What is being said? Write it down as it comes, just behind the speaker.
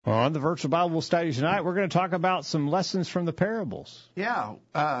On the Virtual Bible Study tonight, we're going to talk about some lessons from the parables. Yeah,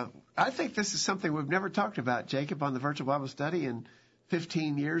 I think this is something we've never talked about, Jacob, on the Virtual Bible Study. In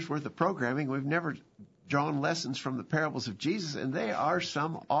 15 years' worth of programming, we've never drawn lessons from the parables of Jesus, and they are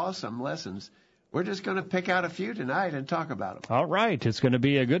some awesome lessons. We're just going to pick out a few tonight and talk about them. All right, it's going to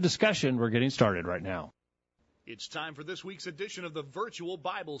be a good discussion. We're getting started right now. It's time for this week's edition of the Virtual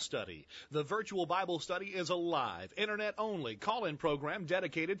Bible Study. The Virtual Bible Study is a live, internet-only call-in program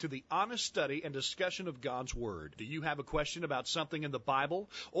dedicated to the honest study and discussion of God's Word. Do you have a question about something in the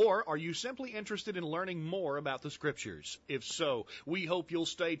Bible, or are you simply interested in learning more about the Scriptures? If so, we hope you'll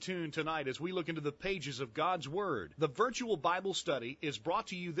stay tuned tonight as we look into the pages of God's Word. The Virtual Bible Study is brought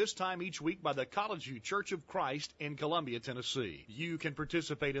to you this time each week by the College View Church of Christ in Columbia, Tennessee. You can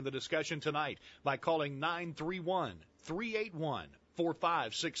participate in the discussion tonight by calling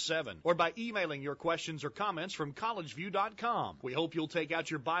 931-381-4567 or by emailing your questions or comments from collegeview.com. We hope you'll take out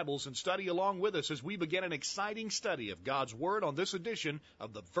your Bibles and study along with us as we begin an exciting study of God's Word on this edition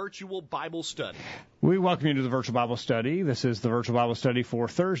of the Virtual Bible Study. We welcome you to the Virtual Bible Study. This is the Virtual Bible Study for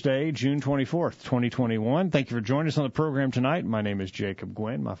Thursday, June 24th, 2021. Thank you for joining us on the program tonight. My name is Jacob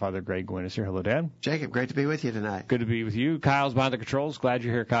Gwynn. My father, Greg Gwynn, is here. Hello, Dad. Jacob, great to be with you tonight. Good to be with you. Kyle's behind the controls. Glad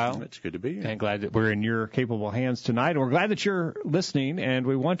you're here, Kyle. It's good to be here. And glad that we're in your capable hands tonight. We're glad that you're listening, and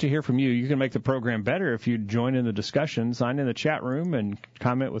we want to hear from you. You can make the program better if you join in the discussion, sign in the chat room, and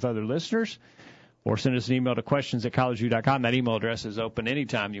comment with other listeners, or send us an email to questions@collegeview.com. That email address is open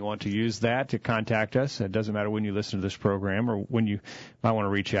anytime you want to use that to contact us. It doesn't matter when you listen to this program or when you might want to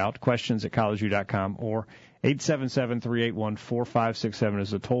reach out. Questions@collegeview.com or 877-381-4567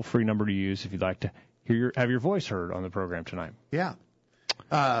 is a toll-free number to use if you'd like to have your voice heard on the program tonight. Yeah.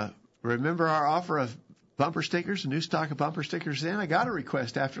 Remember our offer of bumper stickers, a new stock of bumper stickers in? I got a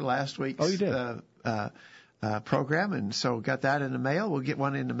request after last week's program, and so got that in the mail. We'll get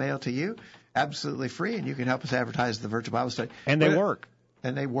one in the mail to you, absolutely free, and you can help us advertise the Virtual Bible Study. And they work.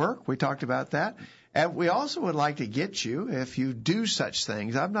 And they work. We talked about that. And we also would like to get you, if you do such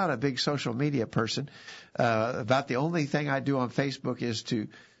things. I'm not a big social media person. About the only thing I do on Facebook is to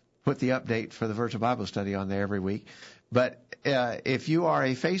put the update for the Virtual Bible Study on there every week. But if you are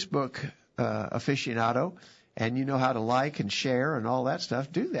a Facebook aficionado and you know how to like and share and all that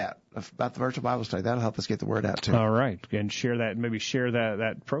stuff, do that about the Virtual Bible Study. That'll help us get the word out too. All right. And share that, maybe share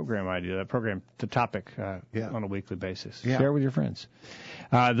that program idea, that program, the topic on a weekly basis. Yeah. Share with your friends.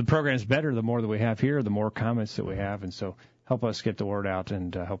 The program is better the more that we have here, the more comments that we have, and so help us get the word out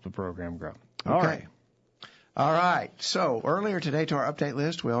and help the program grow. Okay. All right. So earlier today to our update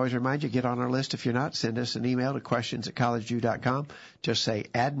list, we always remind you, get on our list. If you're not, send us an email to questions@collegeview.com. Just say,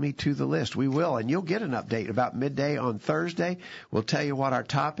 add me to the list. We will, and you'll get an update about midday on Thursday. We'll tell you what our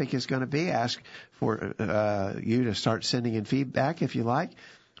topic is going to be. Ask for you to start sending in feedback if you like.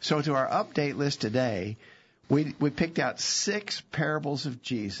 So to our update list today, we picked out 6 parables of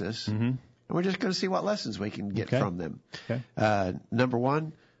Jesus, and we're just going to see what lessons we can get from them. Okay. Number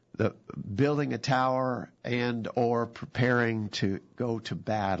 1, the building a tower and or preparing to go to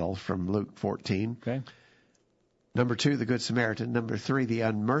battle from Luke 14. Okay. Number 2, the Good Samaritan. Number 3, the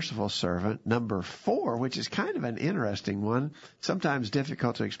unmerciful servant. Number 4, which is kind of an interesting one, sometimes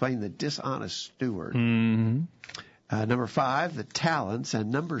difficult to explain, the dishonest steward. Number 5, the talents.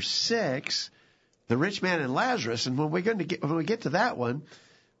 And number 6, the rich man and Lazarus. And when we get to that one,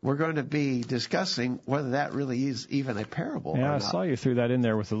 we're going to be discussing whether that really is even a parable or not. I saw you threw that in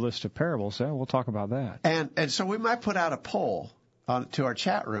there with the list of parables, so we'll talk about that. And so we might put out a poll to our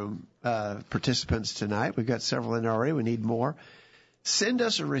chat room participants tonight. We've got several in there already. We need more. Send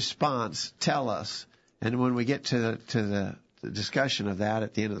us a response. Tell us. And when we get to the discussion of that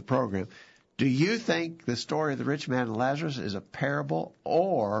at the end of the program, do you think the story of the rich man and Lazarus is a parable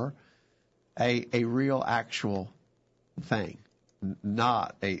or a real actual thing?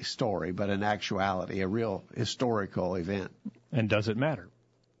 Not a story, but an actuality, a real historical event. And does it matter?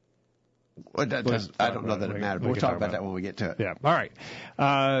 Well, I don't know that it matters, but we'll talk about that when we get to it. Yeah. All right.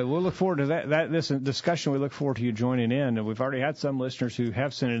 We'll look forward to this discussion. We look forward to you joining in. And we've already had some listeners who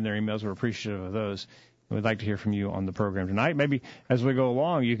have sent in their emails. We're appreciative of those. We'd like to hear from you on the program tonight. Maybe as we go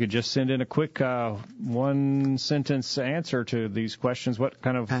along, you could just send in a quick one-sentence answer to these questions. What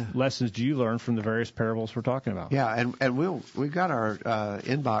kind of lessons do you learn from the various parables we're talking about? Yeah, and we've got our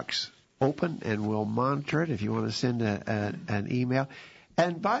inbox open, and we'll monitor it if you want to send an email.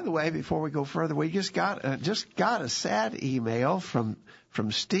 And by the way, before we go further, we just got a sad email from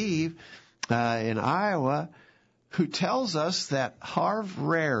Steve in Iowa, who tells us that Harv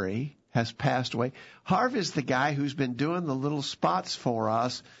Rary has passed away. Harv is the guy who's been doing the little spots for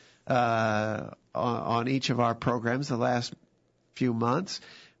us on each of our programs the last few months.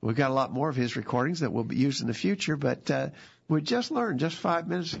 We've got a lot more of his recordings that we'll be used in the future, but we just learned just 5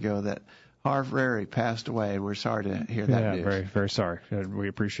 minutes ago that Harv Rary passed away, and we're sorry to hear that news. Yeah, very, very sorry. We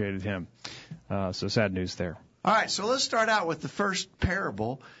appreciated him. So sad news there. All right, so let's start out with the first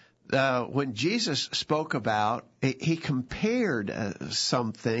parable. When Jesus spoke about, he compared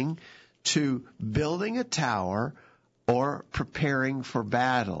something to building a tower or preparing for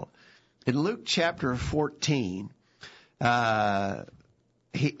battle. In Luke chapter 14,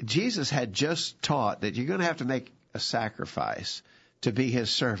 Jesus had just taught that you're going to have to make a sacrifice to be his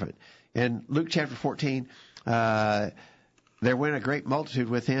servant. In Luke chapter 14, there went a great multitude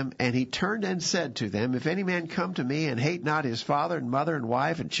with him, and he turned and said to them, If any man come to me and hate not his father and mother and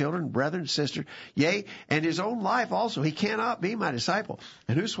wife and children, brethren, sisters, yea, and his own life also, he cannot be my disciple.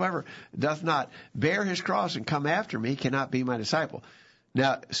 And whosoever doth not bear his cross and come after me cannot be my disciple.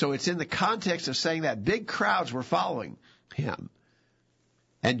 Now, so it's in the context of saying that big crowds were following him.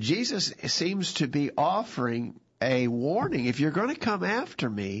 And Jesus seems to be offering a warning. If you're going to come after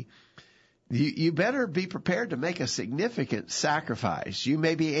me, you better be prepared to make a significant sacrifice. You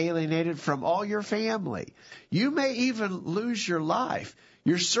may be alienated from all your family. You may even lose your life.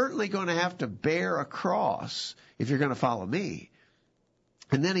 You're certainly going to have to bear a cross if you're going to follow me.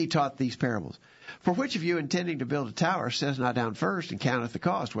 And then he taught these parables. For which of you intending to build a tower says not down first and counteth the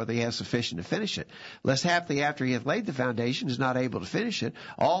cost, whether he has sufficient to finish it? Lest haply after he hath laid the foundation is not able to finish it,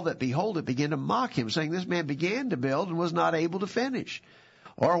 all that behold it begin to mock him, saying, This man began to build and was not able to finish.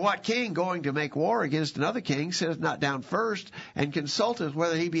 Or what king going to make war against another king sitteth not down first and consulteth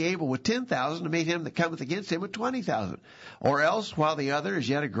whether he be able with 10,000 to meet him that cometh against him with 20,000? Or else, while the other is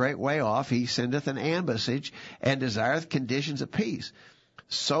yet a great way off, he sendeth an ambassage and desireth conditions of peace.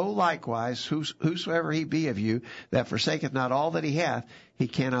 So likewise, whosoever he be of you that forsaketh not all that he hath, he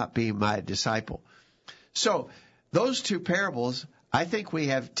cannot be my disciple. So those two parables, I think we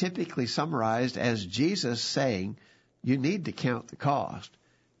have typically summarized as Jesus saying, you need to count the cost.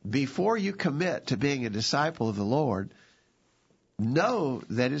 Before you commit to being a disciple of the Lord, know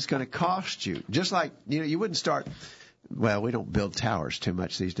that it's going to cost you. Just like, you wouldn't start, well, we don't build towers too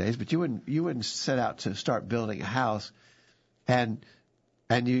much these days, but you wouldn't set out to start building a house and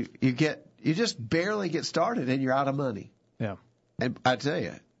you just barely get started and you're out of money. Yeah. And I tell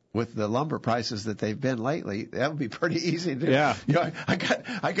you, with the lumber prices that they've been lately, that would be pretty easy to do. Yeah.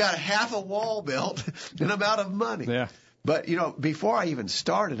 I got half a wall built and I'm out of money. Yeah. But, before I even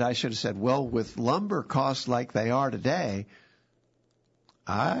started, I should have said, well, with lumber costs like they are today,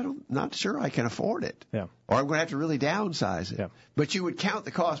 I'm not sure I can afford it. Yeah. Or I'm going to have to really downsize it. Yeah. But you would count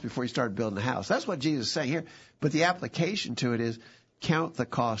the cost before you started building a house. That's what Jesus is saying here. But the application to it is count the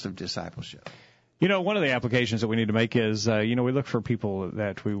cost of discipleship. One of the applications that we need to make is, we look for people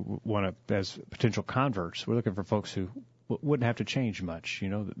that we want to, as potential converts. We're looking for folks who wouldn't have to change much.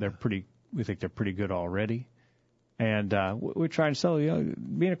 We think they're pretty good already. And we're trying to sell,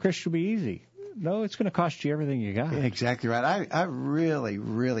 being a Christian will be easy. No, it's going to cost you everything you got. Exactly right. I really,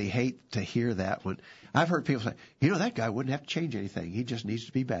 really hate to hear that one. I've heard people say, that guy wouldn't have to change anything. He just needs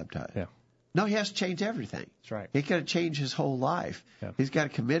to be baptized. Yeah. No, he has to change everything. That's right. He's got to change his whole life. Yeah. He's got to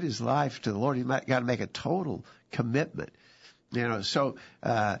commit his life to the Lord. He's got to make a total commitment. So,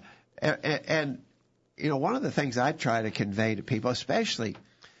 one of the things I try to convey to people, especially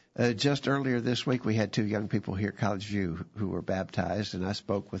just earlier this week, we had two young people here at College View who were baptized, and I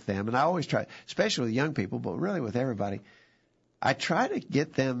spoke with them. And I always try, especially with young people, but really with everybody, I try to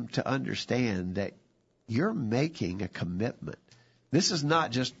get them to understand that you're making a commitment. This is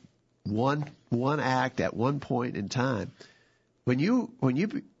not just one act at one point in time. When you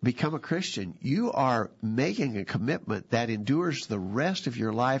become a Christian, you are making a commitment that endures the rest of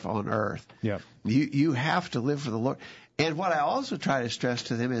your life on earth. Yeah. You have to live for the Lord. And what I also try to stress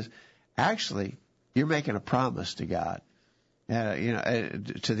to them is, actually, you're making a promise to God.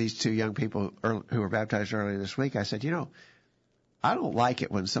 To these two young people who were baptized earlier this week, I said, I don't like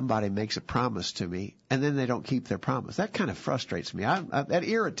it when somebody makes a promise to me and then they don't keep their promise. That kind of frustrates me. That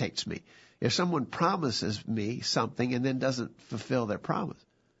irritates me. If someone promises me something and then doesn't fulfill their promise.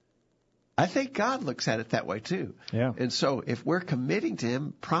 I think God looks at it that way too. Yeah. And so if we're committing to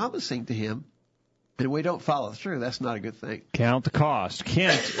Him, promising to Him, and we don't follow through, that's not a good thing. Count the cost.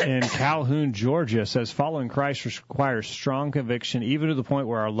 Kent in Calhoun, Georgia says, following Christ requires strong conviction, even to the point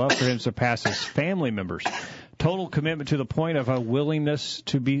where our love for Him surpasses family members. Total commitment to the point of a willingness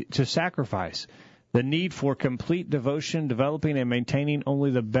to sacrifice. The need for complete devotion, developing and maintaining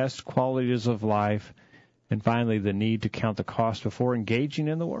only the best qualities of life. And finally, the need to count the cost before engaging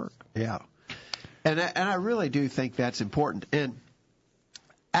in the work. Yeah. And I really do think that's important. And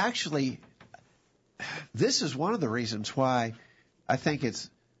actually, this is one of the reasons why I think it's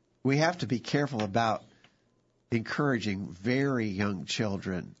we have to be careful about encouraging very young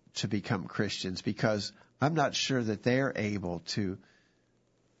children to become Christians, because I'm not sure that they're able to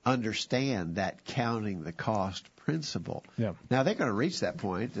understand that counting the cost principle. Yeah. Now, they're going to reach that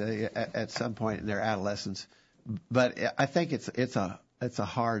point at some point in their adolescence, but I think it's a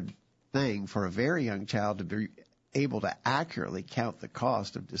hard thing for a very young child to be able to accurately count the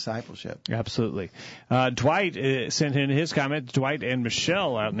cost of discipleship. Absolutely. Dwight sent in his comment. Dwight and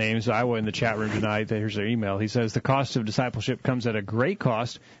Michelle out names Iowa in the chat room tonight. Here's their email. He says, the cost of discipleship comes at a great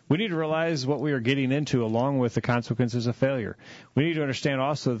cost. We need to realize what we are getting into along with the consequences of failure. We need to understand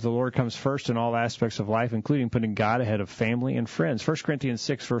also that the Lord comes first in all aspects of life, including putting God ahead of family and friends. 1 Corinthians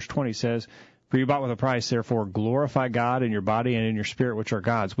 6, verse 20 says, for you bought with a price, therefore glorify God in your body and in your spirit, which are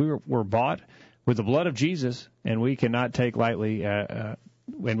God's. We were bought with the blood of Jesus, and we cannot take lightly our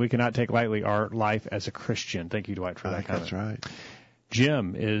life as a Christian. Thank you, Dwight, for that comment. That's right.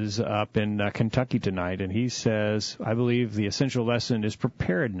 Jim is up in Kentucky tonight, and he says, I believe the essential lesson is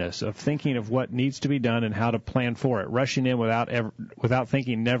preparedness, of thinking of what needs to be done and how to plan for it. Rushing in without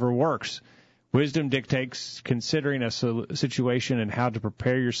thinking never works. Wisdom dictates considering a situation and how to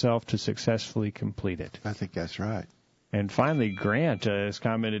prepare yourself to successfully complete it. I think that's right. And finally, Grant has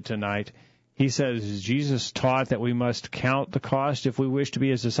commented tonight. He says, Jesus taught that we must count the cost if we wish to be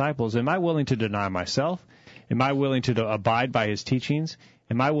his disciples. Am I willing to deny myself? Am I willing to abide by his teachings?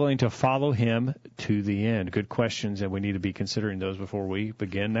 Am I willing to follow him to the end? Good questions, and we need to be considering those before we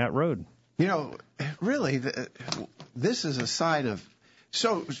begin that road. You know, really, this is a sign of...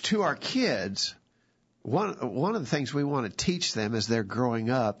 So to our kids, one of the things we want to teach them as they're growing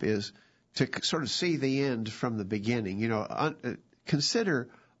up is to sort of see the end from the beginning. You know, consider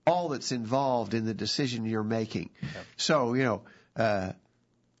all that's involved in the decision you're making. Yep. So, you know,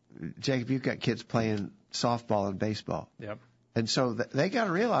 Jacob, you've got kids playing softball and baseball. Yep. And so they got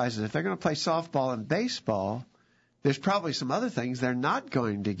to realize that if they're going to play softball and baseball, there's probably some other things they're not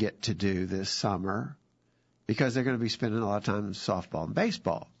going to get to do this summer because they're going to be spending a lot of time in softball and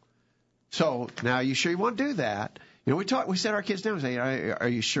baseball. So now, you sure you want to do that? You know, we set our kids down and say, are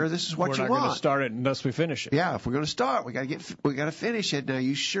you sure this is what you want? We're not going to start it unless we finish it. Yeah, if we're going to start, we got to finish it. Now,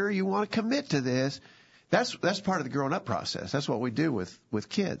 you sure you want to commit to this? That's part of the growing up process. That's what we do with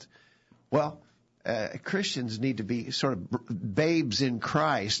kids. Well, Christians need to be sort of babes in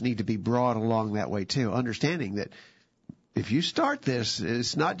Christ, need to be brought along that way too, understanding that if you start this,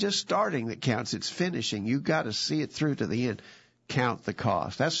 it's not just starting that counts, it's finishing. You've got to see it through to the end. Count the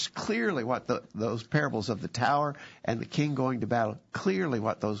cost. That's clearly what those parables of the tower and the king going to battle, clearly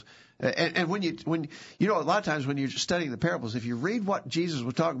what those, and when you know, a lot of times when you're studying the parables, if you read what Jesus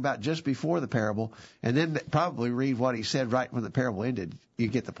was talking about just before the parable, and then probably read what he said right when the parable ended, you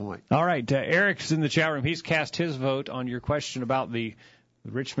get the point. All right. Eric's in the chat room. He's cast his vote on your question about the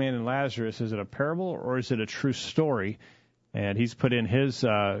rich man and Lazarus. Is it a parable or is it a true story? And he's put in his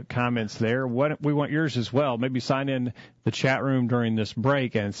comments there. We want yours as well. Maybe sign in the chat room during this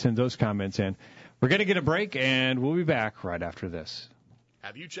break and send those comments in. We're going to get a break, and we'll be back right after this.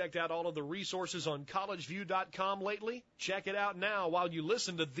 Have you checked out all of the resources on collegeview.com lately? Check it out now while you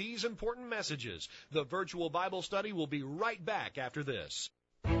listen to these important messages. The virtual Bible study will be right back after this.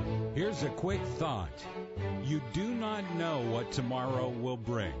 Here's a quick thought. You do not know what tomorrow will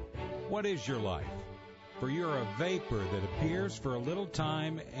bring. What is your life? For you're a vapor that appears for a little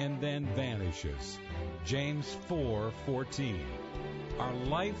time and then vanishes. James 4:14. Our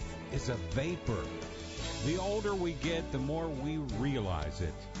life is a vapor. The older we get, the more we realize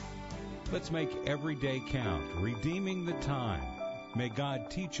it. Let's make every day count, redeeming the time. May God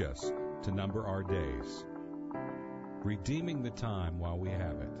teach us to number our days. Redeeming the time while we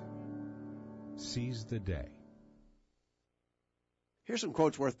have it. Seize the day. Here's some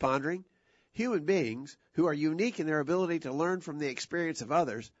quotes worth pondering. Human beings, who are unique in their ability to learn from the experience of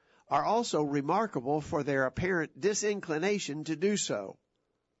others, are also remarkable for their apparent disinclination to do so.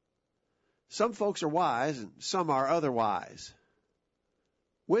 Some folks are wise and some are otherwise.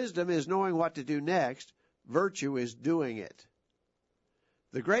 Wisdom is knowing what to do next. Virtue is doing it.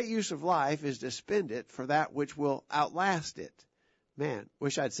 The great use of life is to spend it for that which will outlast it. Man,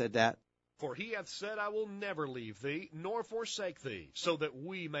 wish I'd said that. For he hath said, I will never leave thee, nor forsake thee, so that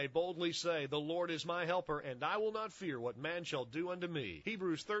we may boldly say, the Lord is my helper, and I will not fear what man shall do unto me.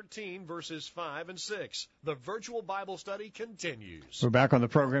 Hebrews 13, verses 5 and 6. The virtual Bible study continues. We're back on the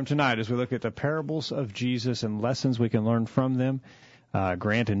program tonight as we look at the parables of Jesus and lessons we can learn from them.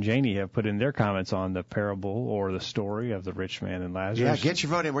 Grant and Janie have put in their comments on the parable or the story of the rich man and Lazarus. Yeah, get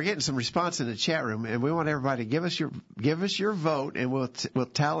your vote in. We're getting some response in the chat room, and we want everybody to give us your vote, and we'll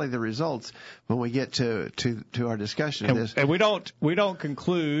tally the results when we get to our discussion of this. And we don't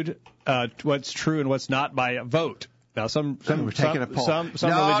conclude what's true and what's not by a vote. Now, we're taking a poll. Some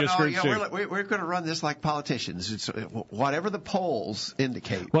religious groups do. We're going to run this like politicians. It's whatever the polls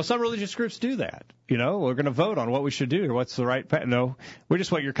indicate. Well, some religious groups do that. We're going to vote on what we should do or what's the right path. No, we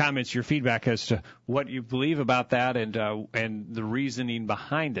just want your comments, your feedback as to what you believe about that and the reasoning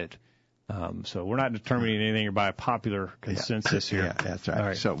behind it. So we're not determining anything by a popular consensus here. Yeah, that's right. All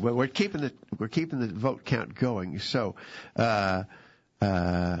right. So we're keeping the vote count going. So.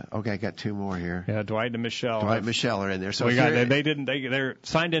 Okay, I got two more here. Yeah, Dwight and Michelle. Dwight and Michelle are in there. So they're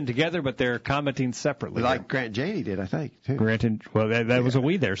signed in together, but they're commenting separately. Like Grant and Janie did, I think, too. That was a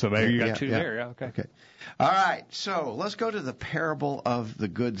we there, so maybe you got two there. Yeah, okay. All right, so let's go to the parable of the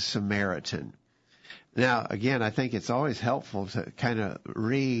Good Samaritan. Now, again, I think it's always helpful to kind of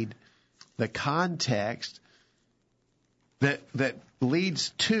read the context that leads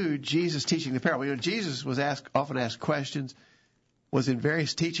to Jesus teaching the parable. Jesus was often asked questions, was in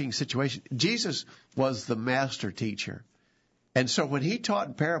various teaching situations. Jesus was the master teacher. And so when he taught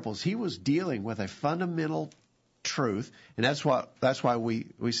in parables, he was dealing with a fundamental truth. And that's why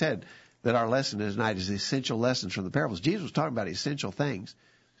we said that our lesson tonight is the essential lessons from the parables. Jesus was talking about essential things.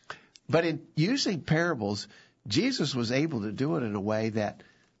 But in using parables, Jesus was able to do it in a way that,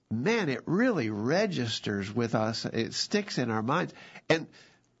 man, it really registers with us. It sticks in our minds. And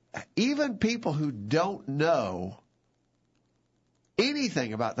even people who don't know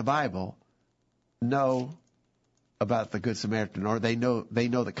anything about the Bible know about the Good Samaritan, or they know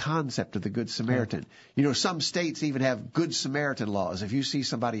the concept of the Good Samaritan. Some states even have Good Samaritan laws. If you see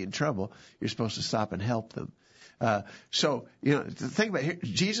somebody in trouble, you're supposed to stop and help them. So the thing about here,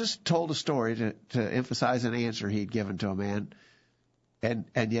 Jesus told a story to emphasize an answer he'd given to a man,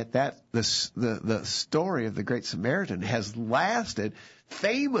 and yet the story of the Great Samaritan has lasted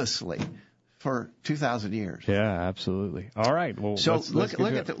famously for 2,000 years. Yeah, absolutely. All right. Well, so look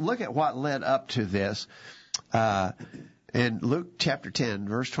at what led up to this. In Luke chapter 10,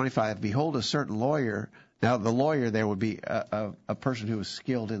 verse 25, behold, a certain lawyer. Now, the lawyer there would be a person who was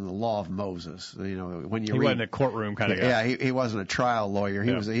skilled in the law of Moses. When you he wasn't a courtroom kind of guy. Yeah, he wasn't a trial lawyer.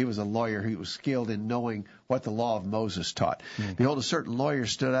 He was a lawyer who was skilled in knowing what the law of Moses taught. Mm-hmm. Behold, a certain lawyer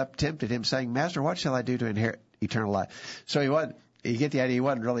stood up, tempted him, saying, Master, what shall I do to inherit eternal life? So you get the idea, he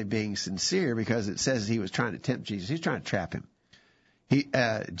wasn't really being sincere, because it says he was trying to tempt Jesus. He was trying to trap him.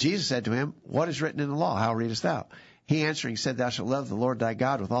 Jesus said to him, what is written in the law? How readest thou? He answering said, Thou shalt love the Lord thy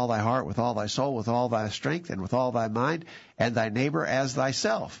God with all thy heart, with all thy soul, with all thy strength, and with all thy mind, and thy neighbor as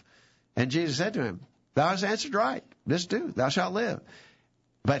thyself. And Jesus said to him, Thou hast answered right. This do, thou shalt live.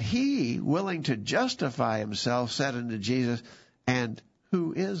 But he, willing to justify himself, said unto Jesus, And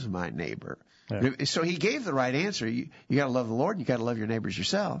who is my neighbor? Yeah. So he gave the right answer. You got to love the Lord, and you got to love your neighbors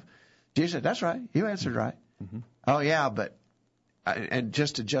yourself. Jesus said, That's right. You answered right. Mm-hmm. Oh, yeah, but and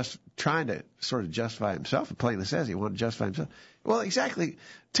trying to sort of justify himself, it plainly says he wanted to justify himself. Well, exactly.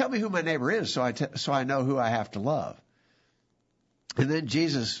 Tell me who my neighbor is, so I know who I have to love. And then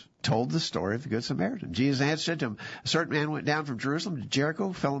Jesus told the story of the Good Samaritan. Jesus answered to him, A certain man went down from Jerusalem to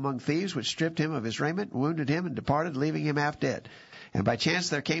Jericho, fell among thieves, which stripped him of his raiment, wounded him, and departed, leaving him half dead. And by chance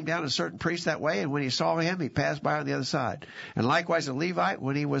there came down a certain priest that way, and when he saw him, he passed by on the other side. And likewise a Levite,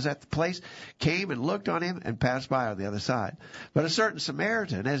 when he was at the place, came and looked on him and passed by on the other side. But a certain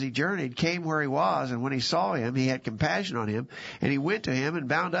Samaritan, as he journeyed, came where he was, and when he saw him, he had compassion on him, and he went to him and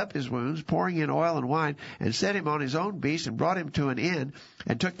bound up his wounds, pouring in oil and wine, and set him on his own beast, and brought him to an inn,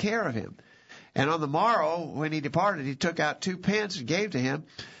 and took care of him. And on the morrow, when he departed, he took out 2 pence and gave to him,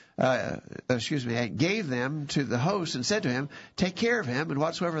 gave them to the host, and said to him, Take care of him, and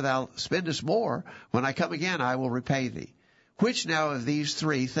whatsoever thou spendest more, when I come again, I will repay thee. Which now of these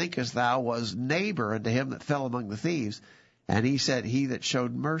 3 thinkest thou was neighbor unto him that fell among the thieves? And he said, He that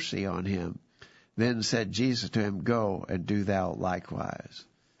showed mercy on him. Then said Jesus to him, Go and do thou likewise.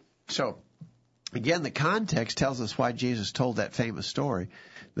 So, again, the context tells us why Jesus told that famous story.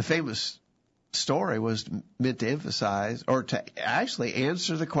 The famous story was meant to emphasize, or to actually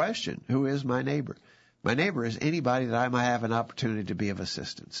answer the question, who is my neighbor? My neighbor is anybody that I might have an opportunity to be of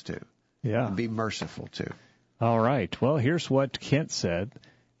assistance to. Yeah. And be merciful to. All right. Well, here's what Kent said.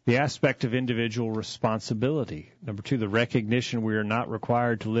 The aspect of individual responsibility. Number 2, the recognition we are not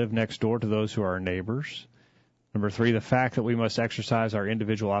required to live next door to those who are our neighbors. Number 3, the fact that we must exercise our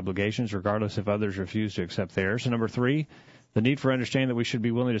individual obligations regardless if others refuse to accept theirs. And number 3, the need for understanding that we should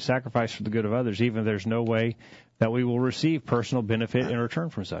be willing to sacrifice for the good of others, even if there's no way that we will receive personal benefit in return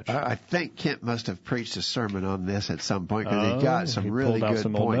from such. I think Kent must have preached a sermon on this at some point because he got some really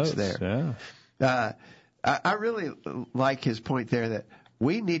good points there. Yeah. I really like his point there that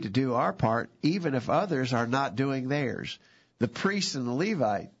we need to do our part even if others are not doing theirs. The priest and the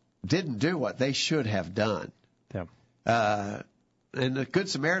Levite didn't do what they should have done. Yeah. And the Good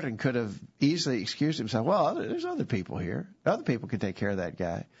Samaritan could have easily excused himself. Well, there's other people here. Other people can take care of that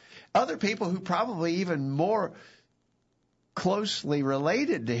guy. Other people who probably even more closely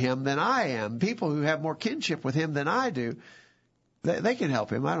related to him than I am, people who have more kinship with him than I do, they can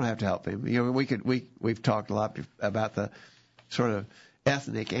help him. I don't have to help him. You know, we've talked a lot about the sort of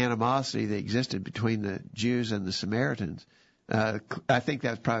ethnic animosity that existed between the Jews and the Samaritans. I think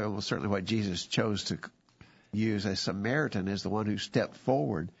that's probably almost certainly what Jesus chose to use. A Samaritan as the one who stepped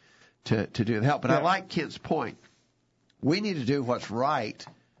forward to do the help. But I like Kent's point. We need to do what's right,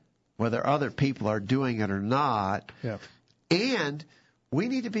 whether other people are doing it or not. Yeah. And we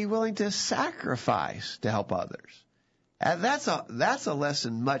need to be willing to sacrifice to help others. And that's a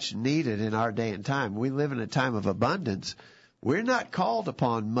lesson much needed in our day and time. We live in a time of abundance. We're not called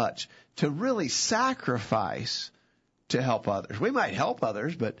upon much to really sacrifice to help others. We might help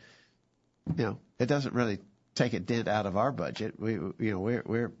others, but it doesn't really take a dent out of our budget.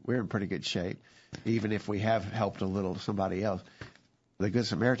 We're in pretty good shape, even if we have helped a little somebody else. The Good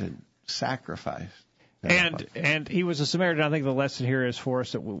Samaritan sacrificed. And he was a Samaritan. I think the lesson here is for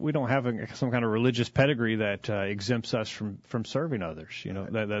us that we don't have some kind of religious pedigree that exempts us from serving others. You know,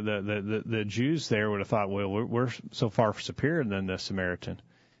 the Jews there would have thought, well, we're so far superior than the Samaritan,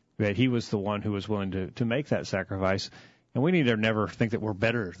 that he was the one who was willing to make that sacrifice. And we need to never think that we're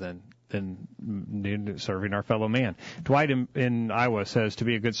better than serving our fellow man. Dwight in Iowa says, to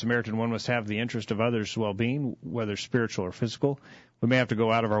be a good Samaritan, one must have the interest of others' well-being, whether spiritual or physical. We may have to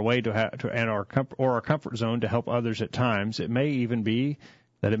go out of our way and our comfort zone to help others at times. It may even be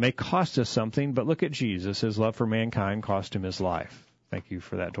that it may cost us something, but look at Jesus. His love for mankind cost him his life. Thank you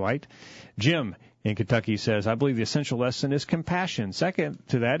for that, Dwight. Jim in Kentucky says, I believe the essential lesson is compassion. Second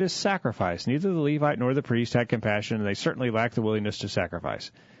to that is sacrifice. Neither the Levite nor the priest had compassion, and they certainly lacked the willingness to sacrifice.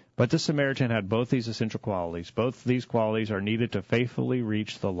 But the Samaritan had both these essential qualities. Both these qualities are needed to faithfully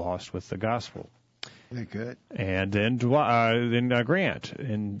reach the lost with the gospel. Very good. And then Grant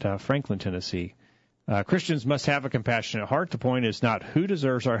in Franklin, Tennessee. Christians must have a compassionate heart. The point is not who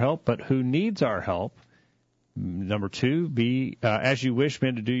deserves our help, but who needs our help. Number 2, be as you wish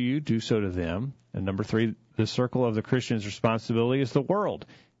men to do you, do so to them. And number 3, the circle of the Christian's responsibility is the world.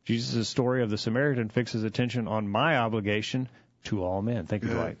 Jesus' story of the Samaritan fixes attention on my obligation to all men. Thank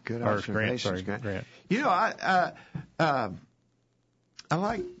you, Dwight. Good observations, Grant. You know, I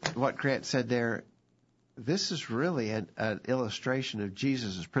like what Grant said there. This is really an illustration of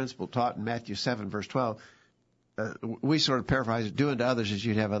Jesus' principle taught in Matthew 7, verse 12. We sort of paraphrase it, do unto others as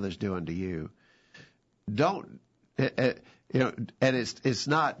you'd have others do unto you. Don't, and it's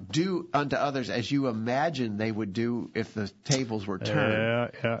not do unto others as you imagine they would do if the tables were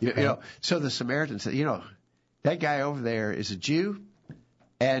turned. So the Samaritan said, that guy over there is a Jew,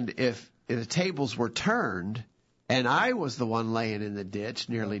 and if the tables were turned and I was the one laying in the ditch,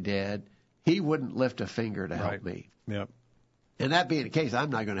 nearly dead, he wouldn't lift a finger to help me. Yep. And that being the case,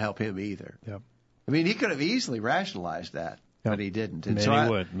 I'm not going to help him either. Yep. I mean, he could have easily rationalized that, but he didn't. And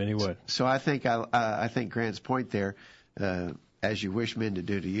many would. So I think Grant's point there, as you wish men to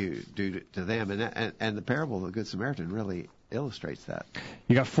do to you, do to them, and the parable of the Good Samaritan really illustrates that.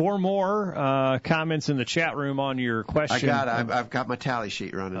 You got 4 more comments in the chat room on your question. I've got my tally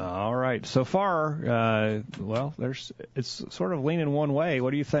sheet running. All right. So far, it's sort of leaning one way.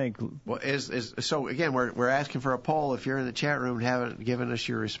 What do you think? Well, so again, we're asking for a poll. If you're in the chat room and haven't given us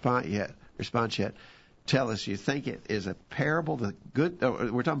your response yet, tell us you think it is a parable. We're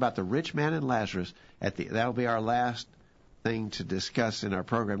talking about the rich man and Lazarus. That'll be our last thing to discuss in our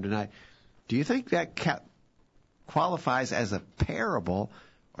program tonight. Do you think that qualifies as a parable,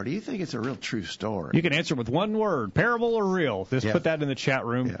 or do you think it's a real true story? You can answer with one word, parable or real. Just put that in the chat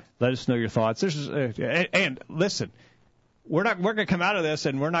room. Yeah. Let us know your thoughts. And listen, we're going to come out of this,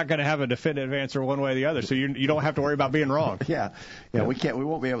 and we're not going to have a definitive answer one way or the other, so you don't have to worry about being wrong. Yeah. We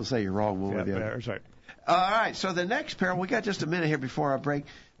won't be able to say you're wrong one way or the other. That's right. All right, so the next parable, we got just a minute here before our break.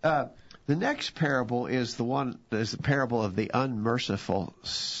 The next parable is the parable of the unmerciful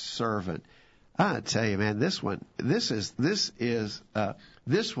servant. I tell you, man, this one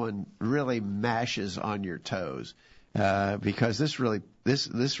really mashes on your toes because this really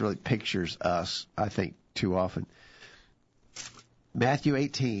pictures us, I think, too often. Matthew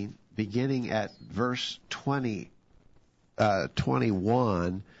 18, beginning at verse 20,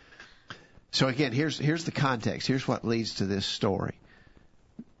 21. So again, here's the context. Here's what leads to this story.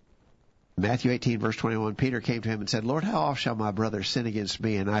 Matthew 18, verse 21, Peter came to him and said, Lord, how oft shall my brother sin against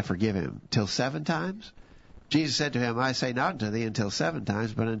me and I forgive him? Till 7 times? Jesus said to him, I say not unto thee until 7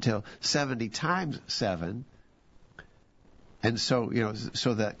 times, but until 70 times 7. And so,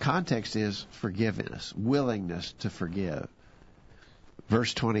 so the context is forgiveness, willingness to forgive.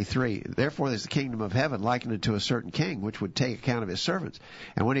 Verse 23, therefore there's the kingdom of heaven likened unto a certain king, which would take account of his servants.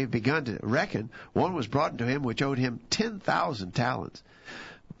 And when he had begun to reckon, one was brought unto him which owed him 10,000 talents.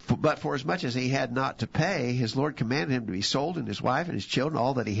 But for as much as he had not to pay, his Lord commanded him to be sold, and his wife and his children,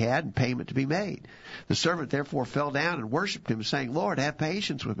 all that he had, and payment to be made. The servant therefore fell down and worshipped him, saying, Lord, have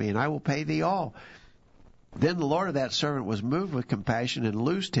patience with me, and I will pay thee all. Then the Lord of that servant was moved with compassion and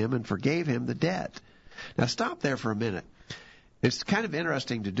loosed him and forgave him the debt. Now stop there for a minute. It's kind of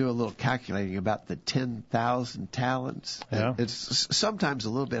interesting to do a little calculating about the 10,000 talents. Yeah. It's sometimes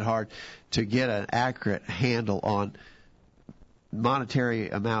a little bit hard to get an accurate handle on monetary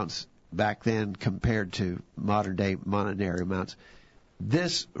amounts back then compared to modern day monetary amounts.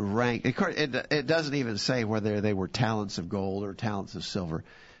 This rank, of course, it doesn't even say whether they were talents of gold or talents of silver,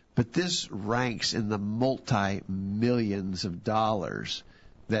 but this ranks in the multi-millions of dollars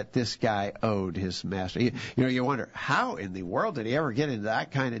that this guy owed his master. You wonder, how in the world did he ever get into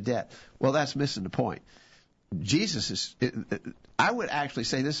that kind of debt? Well, that's missing the point. I would actually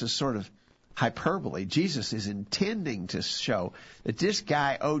say this is sort of hyperbole. Jesus is intending to show that this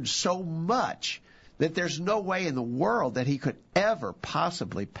guy owed so much that there's no way in the world that he could ever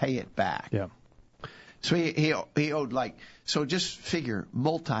possibly pay it back. Yeah. So he owed so just figure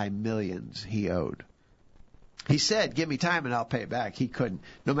multi-millions he owed. He said, give me time and I'll pay it back. He couldn't,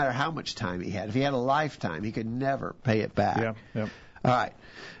 no matter how much time he had. If he had a lifetime, he could never pay it back. Yeah. Yep. All right.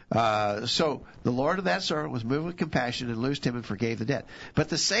 So the Lord of that servant was moved with compassion and loosed him and forgave the debt. But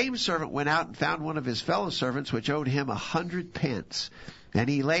the same servant went out and found one of his fellow servants which owed him 100 pence. And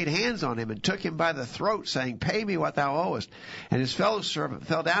he laid hands on him and took him by the throat, saying, pay me what thou owest. And his fellow servant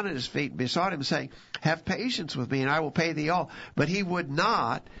fell down at his feet and besought him, saying, have patience with me, and I will pay thee all. But he would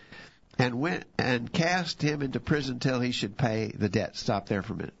not, and went and cast him into prison till he should pay the debt. Stop there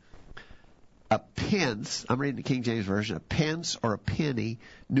for a minute. A pence, I'm reading the King James Version, a pence or a penny,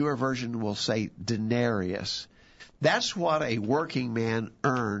 newer version will say denarius. That's what a working man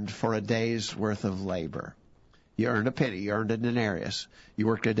earned for a day's worth of labor. You earned a penny, you earned a denarius, you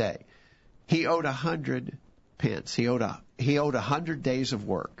worked a day. He owed 100 pence. He owed 100 days of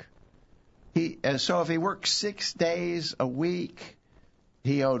work. So if he worked 6 days a week,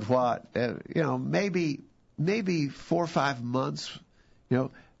 he owed what? Maybe 4 or 5 months,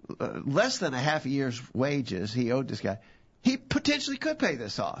 less than a half a year's wages he owed this guy. He potentially could pay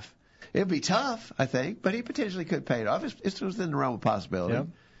this off. It'd be tough, I think, but he potentially could pay it off. It's within the realm of possibility.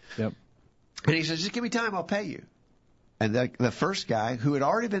 Yep. And he says, just give me time, I'll pay you. And the first guy, who had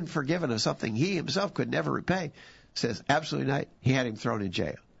already been forgiven of something he himself could never repay, says, absolutely not. He had him thrown in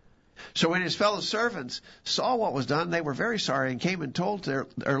jail. So when his fellow servants saw what was done, they were very sorry and came and told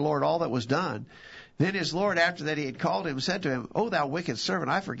their Lord all that was done. Then his Lord, after that he had called him, said to him, O thou wicked servant,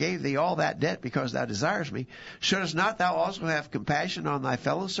 I forgave thee all that debt because thou desirest me. Shouldest not thou also have compassion on thy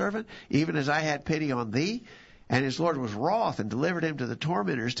fellow servant, even as I had pity on thee? And his Lord was wroth and delivered him to the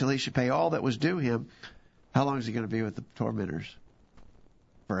tormentors till he should pay all that was due him. How long is he going to be with the tormentors?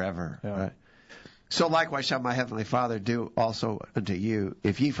 Forever. Yeah. Right? So likewise shall my heavenly Father do also unto you,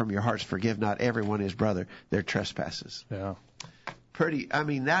 if ye from your hearts forgive not every one his brother their trespasses. Yeah.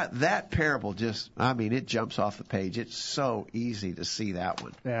 That parable it jumps off the page. It's so easy to see that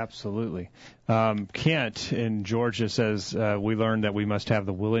one. Absolutely. Kent in Georgia says, we learned that we must have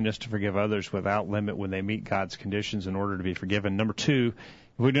the willingness to forgive others without limit when they meet God's conditions in order to be forgiven. Number 2,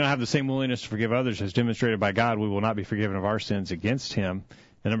 if we don't have the same willingness to forgive others as demonstrated by God, we will not be forgiven of our sins against him.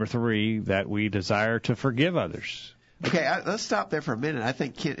 And number 3, that we desire to forgive others. Okay, let's stop there for a minute. I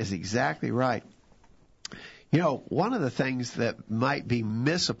think Kent is exactly right. One of the things that might be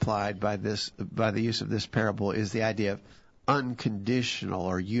misapplied by the use of this parable is the idea of unconditional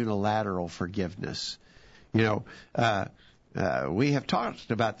or unilateral forgiveness. We have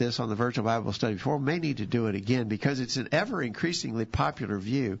talked about this on the Virtual Bible Study before. We may need to do it again because it's an ever increasingly popular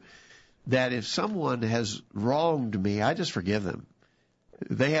view that if someone has wronged me, I just forgive them.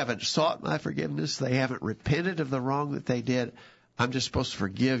 They haven't sought my forgiveness. They haven't repented of the wrong that they did. I'm just supposed to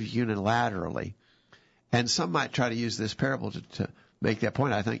forgive unilaterally. And some might try to use this parable to make that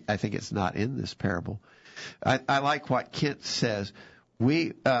point. I think it's not in this parable. I like what Kent says.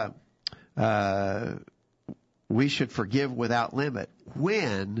 We should forgive without limit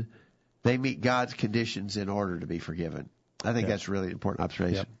when they meet God's conditions in order to be forgiven. I think that's really an important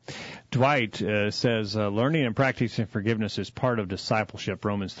observation. Yep. Dwight says, learning and practicing forgiveness is part of discipleship.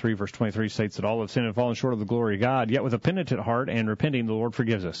 Romans 3, verse 23 states that all have sinned and fallen short of the glory of God, yet with a penitent heart and repenting, the Lord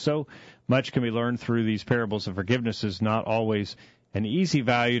forgives us. So much can be learned through these parables, and forgiveness is not always an easy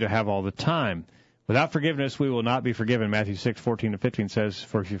value to have all the time. Without forgiveness, we will not be forgiven. Matthew 6:14-15 says,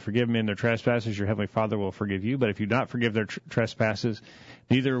 for if you forgive men their trespasses, your heavenly Father will forgive you. But if you do not forgive their trespasses,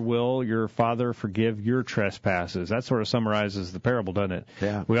 neither will your Father forgive your trespasses. That sort of summarizes the parable, doesn't it?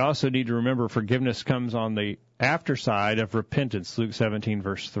 Yeah. We also need to remember forgiveness comes on the after side of repentance. Luke 17,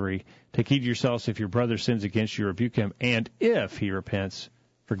 verse 3. Take heed to yourselves. If your brother sins against you, rebuke him. And if he repents,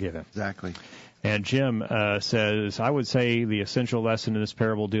 forgive him. Exactly. And Jim says, I would say the essential lesson in this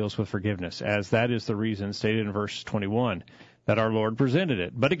parable deals with forgiveness, as that is the reason stated in verse 21 that our Lord presented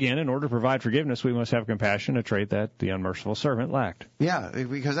it. But again, in order to provide forgiveness, we must have compassion, a trait that the unmerciful servant lacked. Yeah,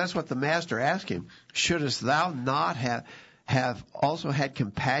 because that's what the master asked him. Shouldest thou not have also had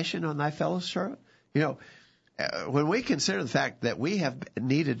compassion on thy fellow servant? You know, when we consider the fact that we have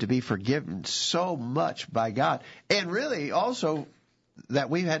needed to be forgiven so much by God, and really also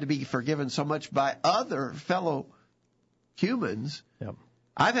that we've had to be forgiven so much by other fellow humans. Yep.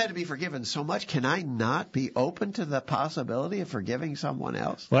 I've had to be forgiven so much. Can I not be open to the possibility of forgiving someone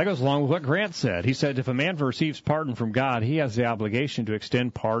else? Well, that goes along with what Grant said. He said if a man receives pardon from God, he has the obligation to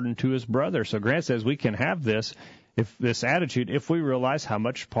extend pardon to his brother. So Grant says we can have this attitude if we realize how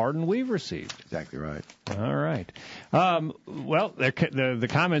much pardon we've received. Exactly right. All right. Well, the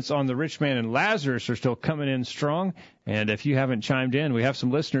comments on the rich man and Lazarus are still coming in strong. And if you haven't chimed in, we have some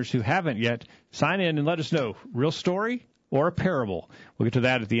listeners who haven't yet. Sign in and let us know. Real story or a parable? We'll get to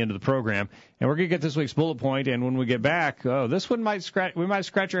that at the end of the program. And we're going to get this week's bullet point. And when we get back, this one we might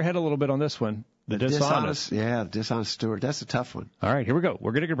scratch our head a little bit on this one. The dishonest. Yeah, dishonest steward. That's a tough one. All right, here we go.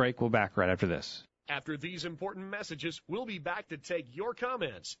 We're going to take a break. We'll be back right after this. After these important messages, we'll be back to take your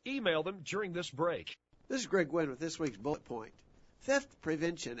comments. Email them during this break. This is Greg Gwynn with this week's bullet point. Theft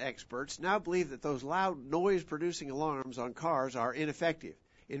prevention experts now believe that those loud noise-producing alarms on cars are ineffective.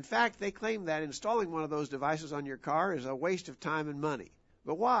 In fact, they claim that installing one of those devices on your car is a waste of time and money.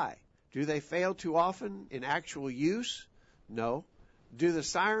 But why? Do they fail too often in actual use? No. Do the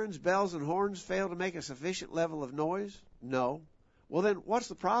sirens, bells, and horns fail to make a sufficient level of noise? No. Well, then what's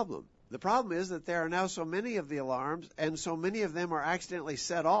the problem? The problem is that there are now so many of the alarms, and so many of them are accidentally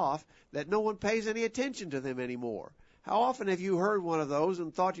set off, that no one pays any attention to them anymore. How often have you heard one of those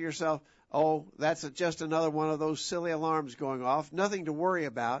and thought to yourself, oh, that's just another one of those silly alarms going off, nothing to worry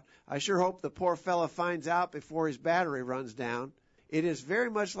about. I sure hope the poor fella finds out before his battery runs down. It is very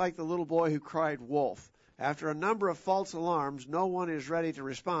much like the little boy who cried wolf. After a number of false alarms, no one is ready to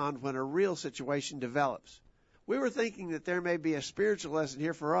respond when a real situation develops. We were thinking that there may be a spiritual lesson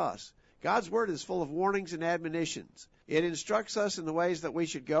here for us. God's Word is full of warnings and admonitions. It instructs us in the ways that we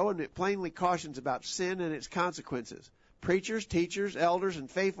should go, and it plainly cautions about sin and its consequences. Preachers, teachers, elders, and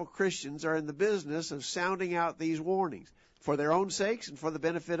faithful Christians are in the business of sounding out these warnings, for their own sakes and for the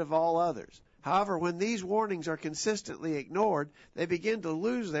benefit of all others. However, when these warnings are consistently ignored, they begin to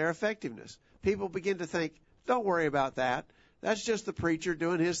lose their effectiveness. People begin to think, don't worry about that. That's just the preacher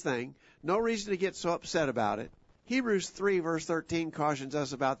doing his thing. No reason to get so upset about it. Hebrews 3, verse 13 cautions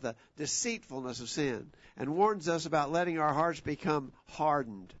us about the deceitfulness of sin and warns us about letting our hearts become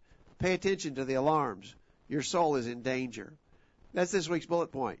hardened. Pay attention to the alarms. Your soul is in danger. That's this week's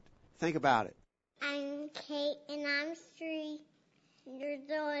bullet point. Think about it. I'm Kate, and I'm 3 years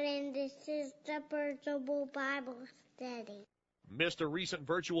old, and this is the Virtual Bible Study. Missed a recent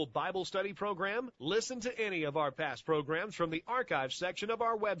virtual Bible study program? Listen to any of our past programs from the archive section of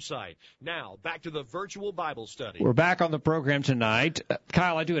our website. Now, back to the virtual Bible study. We're back on the program tonight.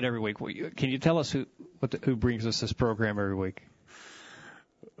 Kyle, I do it every week. Can you tell us who brings us this program every week?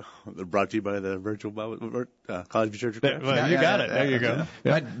 They're brought to you by the Virtual Bible College Church of Christ. Well, you got it. There you go.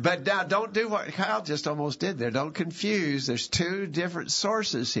 Yeah. But now don't do what Kyle just almost did there. Don't confuse. There's two different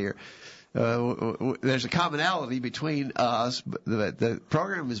sources here. There's a commonality between us. The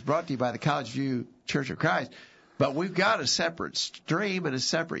program is brought to you by the College View Church of Christ, but we've got a separate stream and a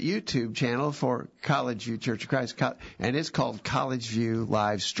separate YouTube channel for College View Church of Christ, and it's called College View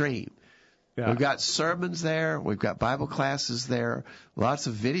Live Stream. Yeah. We've got sermons there. We've got Bible classes there. Lots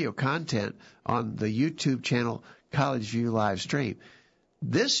of video content on the YouTube channel, College View Live Stream.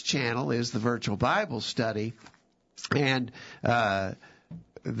 This channel is the Virtual Bible Study, and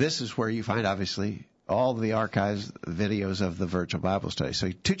this is where you find, obviously, all the archives, videos of the Virtual Bible Study. So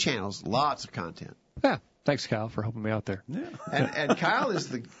 2 channels, lots of content. Yeah. Thanks, Kyle, for helping me out there. Yeah. And Kyle is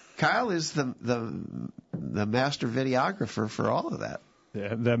the master videographer for all of that.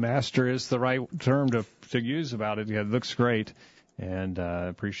 The master is the right term to use about it. Yeah, it looks great. And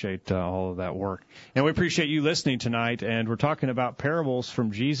appreciate all of that work. And we appreciate you listening tonight. And we're talking about parables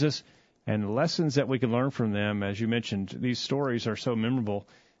from Jesus and lessons that we can learn from them. As you mentioned, these stories are so memorable,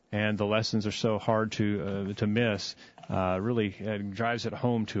 and the lessons are so hard to miss. Really drives it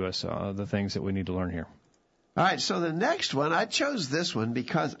home to us, the things that we need to learn here. All right, so the next one, I chose this one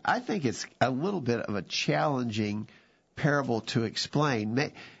because I think it's a little bit of a challenging parable to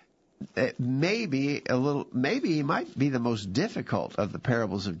explain. Maybe he might be the most difficult of the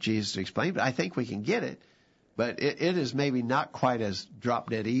parables of Jesus to explain, but I think we can get it. But it is maybe not quite as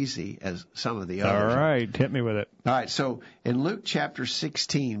drop-dead easy as some of the others. All right, hit me with it. All right, so in Luke chapter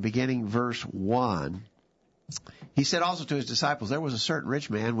 16, beginning verse 1, he said also to his disciples, there was a certain rich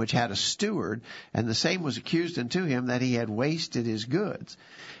man which had a steward, and the same was accused unto him that he had wasted his goods.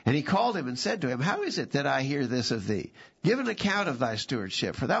 And he called him and said to him, how is it that I hear this of thee? Give an account of thy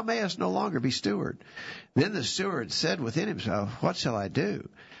stewardship, for thou mayest no longer be steward. Then the steward said within himself, what shall I do?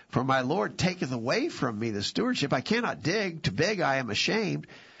 For my Lord taketh away from me the stewardship. I cannot dig. To beg I am ashamed.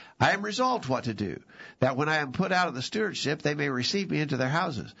 I am resolved what to do, that when I am put out of the stewardship, they may receive me into their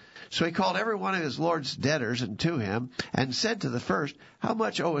houses. So he called every one of his Lord's debtors unto him, and said to the first, how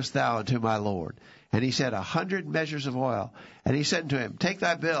much owest thou unto my Lord? And he said, 100 measures of oil. And he said unto him, take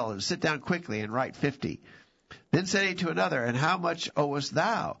thy bill, and sit down quickly, and write 50. Then said he to another, and how much owest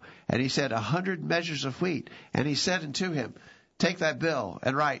thou? And he said, 100 measures of wheat. And he said unto him, take thy bill,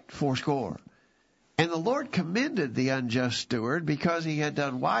 and write 80. And the Lord commended the unjust steward because he had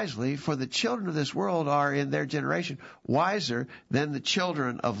done wisely, for the children of this world are in their generation wiser than the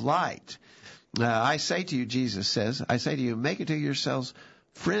children of light. I say to you, Jesus says, I say to you, make it to yourselves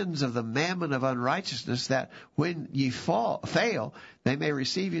friends of the mammon of unrighteousness, that when ye fail, they may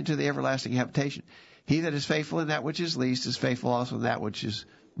receive you into the everlasting habitation. He that is faithful in that which is least is faithful also in that which is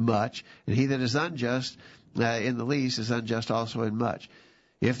much, and he that is unjust in the least is unjust also in much.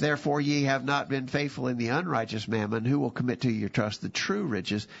 If therefore ye have not been faithful in the unrighteous mammon, who will commit to your trust the true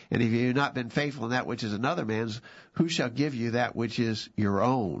riches? And if ye have not been faithful in that which is another man's, who shall give you that which is your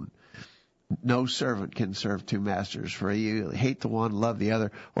own? No servant can serve two masters, for you hate the one, love the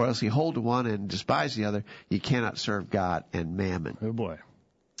other, or else you hold to one and despise the other. You cannot serve God and mammon. Oh boy!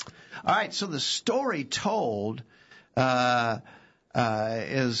 All right, so the story told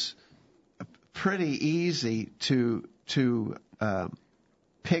is pretty easy to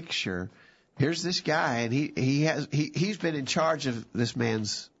picture. Here's this guy, and he's been in charge of this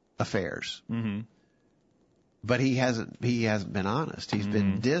man's affairs. Mm-hmm. But he hasn't been honest. He's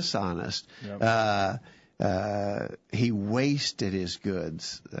been dishonest. Yep. He wasted his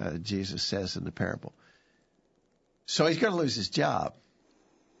goods, Jesus says in the parable. So he's going to lose his job.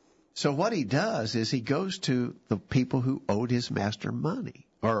 So what he does is he goes to the people who owed his master money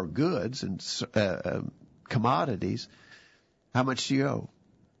or goods and commodities. How much do you owe?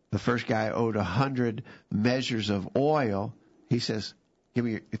 The first guy owed 100 measures of oil. He says,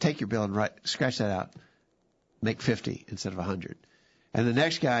 take your bill and scratch that out. Make 50 instead of 100. And the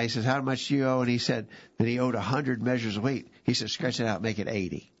next guy, he says, how much do you owe? And he said that he owed 100 measures of wheat. He said, scratch it out, make it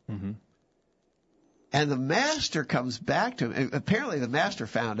 80. Mm-hmm. And the master comes back to him. Apparently the master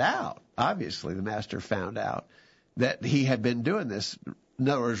found out. Obviously the master found out that he had been doing this. In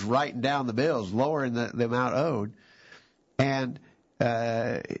other words, writing down the bills, lowering the amount owed. And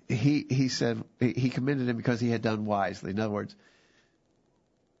he said he commended him because he had done wisely. In other words,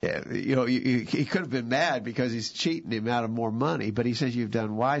 he could have been mad because he's cheating him out of more money, but he says you've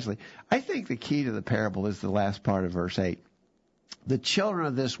done wisely. I think the key to the parable is the last part of verse 8. The children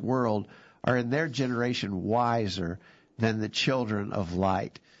of this world are in their generation wiser than the children of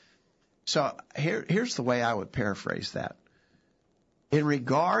light. So here's the way I would paraphrase that. In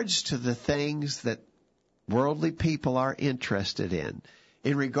regards to the things that worldly people are interested in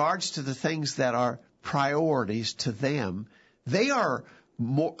regards to the things that are priorities to them, they are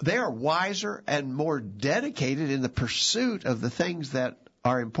wiser and more dedicated in the pursuit of the things that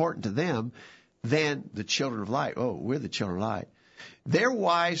are important to them than the children of light. Oh, we're the children of light. They're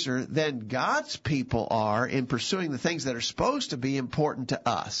wiser than God's people are in pursuing the things that are supposed to be important to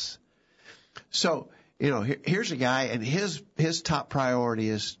us. So, here's a guy, and his top priority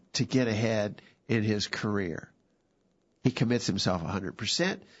is to get ahead in his career. He commits himself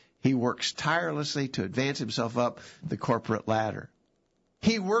 100%. He works tirelessly to advance himself up the corporate ladder.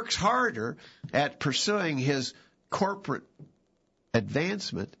 He works harder at pursuing his corporate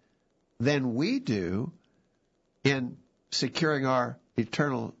advancement than we do in securing our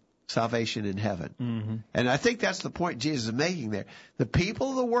eternal salvation in heaven. Mm-hmm. And I think that's the point Jesus is making there. The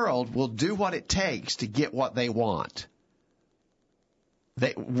people of the world will do what it takes to get what they want.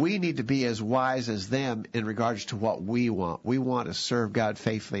 we need to be as wise as them in regards to what we want. We want to serve God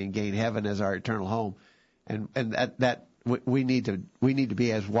faithfully and gain heaven as our eternal home, and that we need to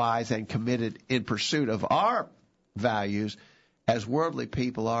be as wise and committed in pursuit of our values as worldly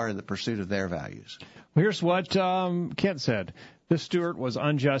people are in the pursuit of their values. Well, here's what Kent said. This steward was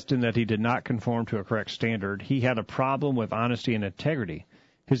unjust in that he did not conform to a correct standard. He had a problem with honesty and integrity.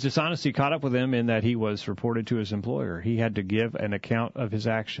 His dishonesty caught up with him in that he was reported to his employer. He had to give an account of his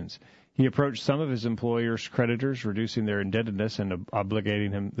actions. He approached some of his employer's creditors, reducing their indebtedness and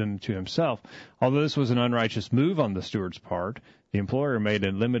obligating them to himself. Although this was an unrighteous move on the steward's part, the employer made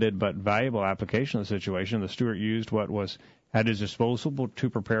a limited but valuable application of the situation. The steward used what was at his disposal to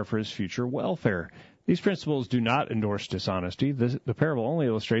prepare for his future welfare. These principles do not endorse dishonesty. The parable only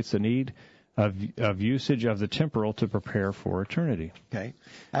illustrates the need of usage of the temporal to prepare for eternity. Okay.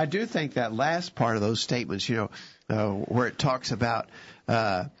 I do think that last part of those statements, where it talks about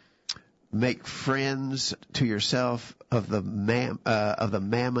make friends to yourself of the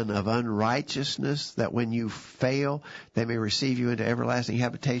mammon of unrighteousness, that when you fail, they may receive you into everlasting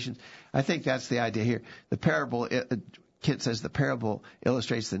habitations. I think that's the idea here. The parable, Kent says, the parable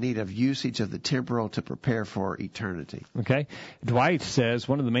illustrates the need of usage of the temporal to prepare for eternity. Okay. Dwight says,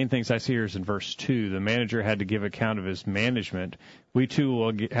 one of the main things I see here is in verse 2, the manager had to give account of his management. We too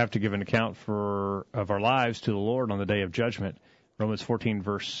will have to give an account of our lives to the Lord on the day of judgment. Romans 14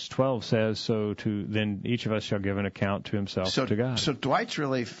 verse 12 says, then each of us shall give an account to himself to God. So Dwight's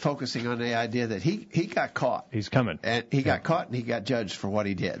really focusing on the idea that he got caught. He's coming. And he got caught and he got judged for what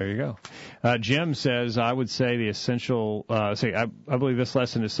he did. There you go. Jim says, I would say the essential, I believe this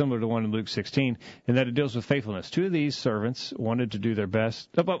lesson is similar to one in Luke 16 in that it deals with faithfulness. Two of these servants wanted to do their best.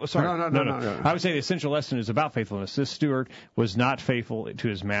 No. I would say the essential lesson is about faithfulness. This steward was not faithful to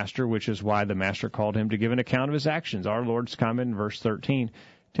his master, which is why the master called him to give an account of his actions. Our Lord's comment in verse 13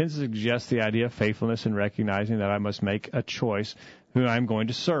 tends to suggest the idea of faithfulness in recognizing that I must make a choice who I'm going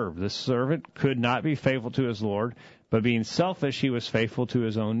to serve. The servant could not be faithful to his Lord, but being selfish, he was faithful to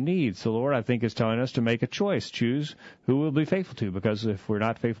his own needs. The Lord, I think, is telling us to make a choice, choose who we'll be faithful to, because if we're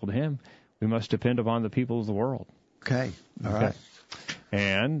not faithful to him, we must depend upon the people of the world. Okay. All right.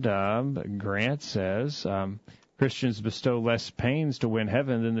 And Grant says, Christians bestow less pains to win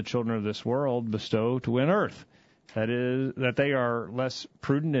heaven than the children of this world bestow to win earth. That is, that they are less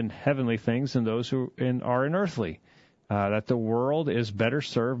prudent in heavenly things than those who are in earthly. That the world is better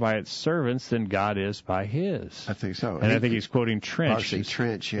served by its servants than God is by his. I think so. And I think he's quoting Trench. R.C.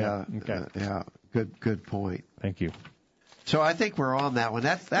 Trench, yeah. Okay. Yeah. Good point. Thank you. So I think we're on that one.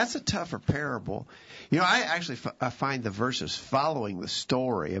 That's a tougher parable. I actually I find the verses following the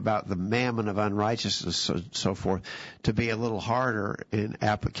story about the mammon of unrighteousness and so forth to be a little harder in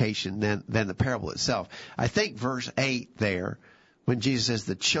application than the parable itself. I think verse 8 there, when Jesus says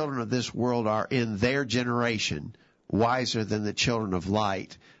the children of this world are in their generation wiser than the children of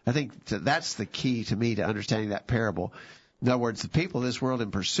light, I think that's the key to me to understanding that parable. In other words, the people of this world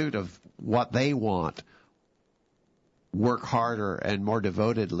in pursuit of what they want work harder and more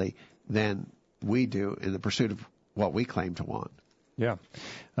devotedly than we do in the pursuit of what we claim to want. Yeah,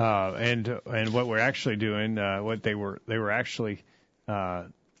 and what we're actually doing, what they were actually,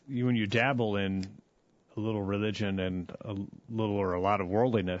 when you dabble in a little religion and a little or a lot of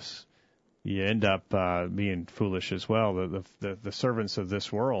worldliness, you end up being foolish as well. The servants of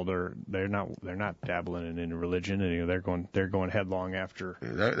this world they're not dabbling in religion, and they're going headlong after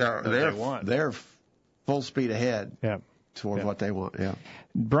what they want. They're full speed ahead. Yeah. Toward what they want, yeah.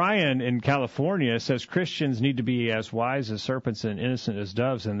 Brian in California says Christians need to be as wise as serpents and innocent as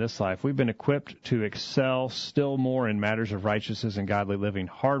doves in this life. We've been equipped to excel still more in matters of righteousness and godly living.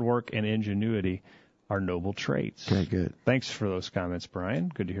 Hard work and ingenuity are noble traits. Okay, good. Thanks for those comments, Brian.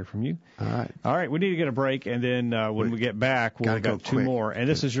 Good to hear from you. All right. We need to get a break, and then when we get back, we'll go two more. And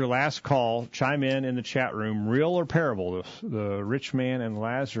this is your last call. Chime in the chat room. Real or parable? The rich man and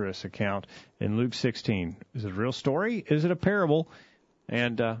Lazarus account in Luke 16. Is it a real story? Is it a parable?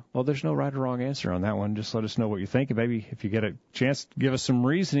 And, there's no right or wrong answer on that one. Just let us know what you think. And maybe if you get a chance, give us some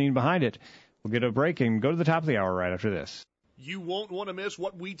reasoning behind it. We'll get a break and go to the top of the hour right after this. You won't want to miss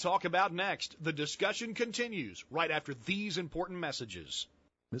what we talk about next. The discussion continues right after these important messages.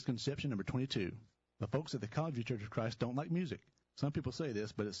 Misconception number 22. The folks at the College View Church of Christ don't like music. Some people say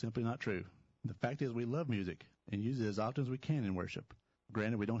this, but it's simply not true. The fact is we love music and use it as often as we can in worship.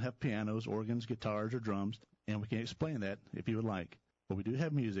 Granted, we don't have pianos, organs, guitars, or drums, and we can explain that if you would like. But we do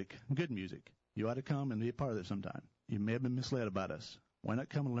have music, good music. You ought to come and be a part of it sometime. You may have been misled about us. Why not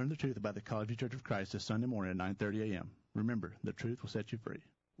come and learn the truth about the College View Church of Christ this Sunday morning at 9:30 a.m.? Remember, the truth will set you free.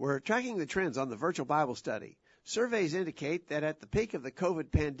 We're tracking the trends on the virtual Bible study. Surveys indicate that at the peak of the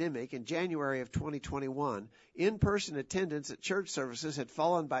COVID pandemic in January of 2021, in-person attendance at church services had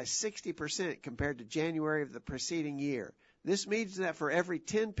fallen by 60% compared to January of the preceding year. This means that for every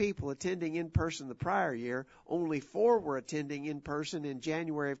 10 people attending in person the prior year, only 4 were attending in person in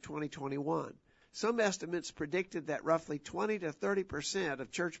January of 2021. Some estimates predicted that roughly 20 to 30%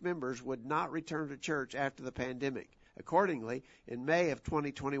 of church members would not return to church after the pandemic. Accordingly, in May of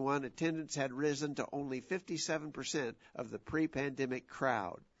 2021, attendance had risen to only 57% of the pre-pandemic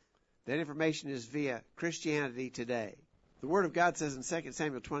crowd. That information is via Christianity Today. The Word of God says in 2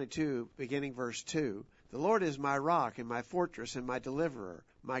 Samuel 22, beginning verse 2, "The Lord is my rock and my fortress and my deliverer,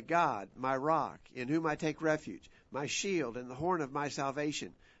 my God, my rock, in whom I take refuge, my shield and the horn of my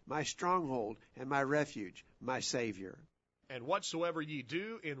salvation, my stronghold and my refuge, my Savior." And whatsoever ye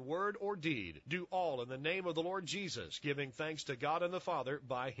do in word or deed, do all in the name of the Lord Jesus, giving thanks to God and the Father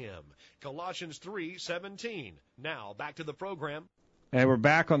by him. Colossians 3:17. Now, back to the program. And we're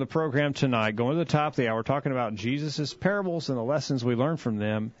back on the program tonight, going to the top of the hour, talking about Jesus' parables and the lessons we learn from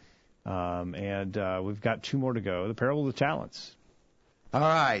them. We've got 2 more to go. The parable of the talents. All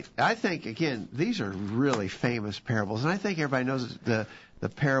right. I think, again, these are really famous parables, and I think everybody knows the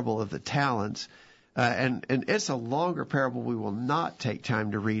parable of the talents. And it's a longer parable. We will not take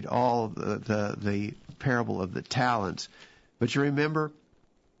time to read all of the parable of the talents. But you remember,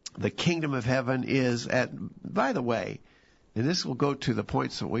 the kingdom of heaven is by the way, and this will go to the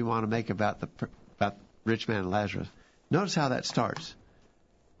points that we want to make about rich man and Lazarus. Notice how that starts.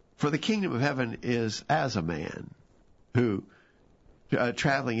 For the kingdom of heaven is as a man who,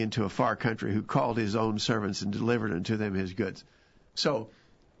 traveling into a far country, who called his own servants and delivered unto them his goods. So,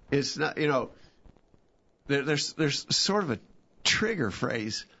 it's not, there's sort of a trigger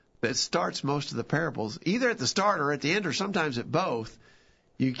phrase that starts most of the parables, either at the start or at the end, or sometimes at both.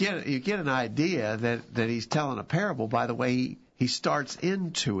 You get an idea that he's telling a parable by the way he starts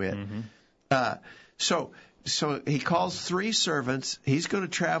into it. Mm-hmm. So he calls 3 servants. He's going to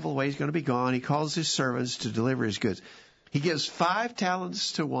travel away. He's going to be gone. He calls his servants to deliver his goods. He gives 5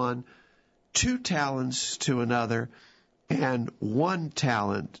 talents to one, 2 talents to another, and 1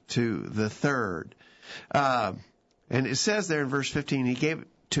 talent to the third. And it says there in verse 15, he gave it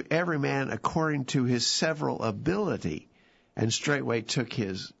to every man according to his several ability, and straightway took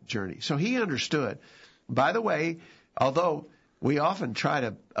his journey. So he understood. By the way, although we often try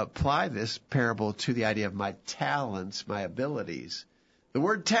to apply this parable to the idea of my talents, my abilities, the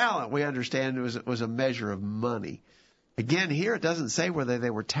word talent, we understand, was a measure of money. Again, here it doesn't say whether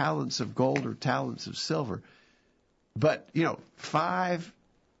they were talents of gold or talents of silver. But, 5,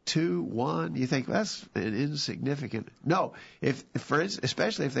 2, 1, you think that's an insignificant. No,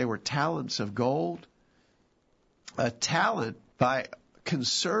 especially if they were talents of gold, a talent by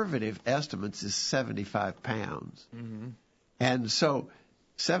conservative estimates is 75 pounds. Mm-hmm. And so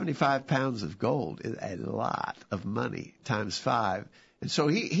 75 pounds of gold is a lot of money times 5. And so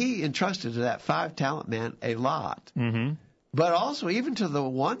he entrusted to that 5 talent man a lot. Mm-hmm. But also, even to the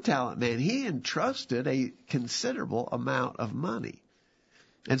 1 talent man, he entrusted a considerable amount of money.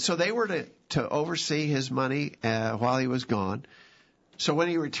 And so they were to oversee his money while he was gone. So when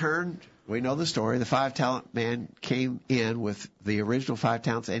he returned, we know the story, the 5 talent man came in with the original 5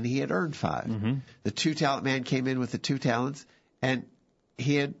 talents, and he had earned 5. Mm-hmm. The 2 talent man came in with the 2 talents, and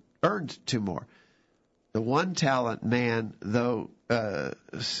he had earned 2 more. The 1 talent man, though,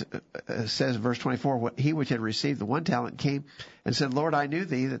 says in verse 24, he which had received the 1 talent came and said, Lord, I knew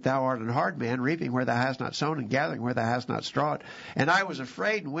thee that thou art an hard man, reaping where thou hast not sown and gathering where thou hast not strawed. And I was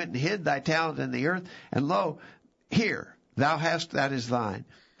afraid and went and hid thy talent in the earth. And lo, here, thou hast, that is thine.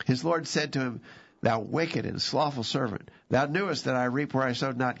 His Lord said to him, Thou wicked and slothful servant, thou knewest that I reap where I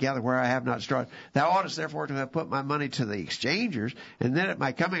sowed not, gather where I have not strawed. Thou oughtest therefore to have put my money to the exchangers, and then at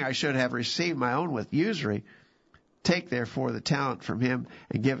my coming I should have received my own with usury. Take therefore the talent from him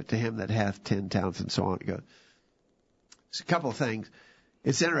and give it to him that hath 10 talents, and so on it goes. It's a couple of things.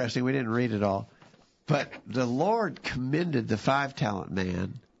 It's interesting. We didn't read it all. But the Lord commended the 5 talent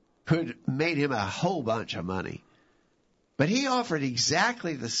man who made him a whole bunch of money. But he offered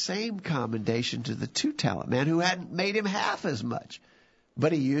exactly the same commendation to the 2 talent man who hadn't made him half as much.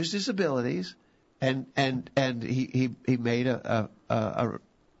 But he used his abilities, and he made a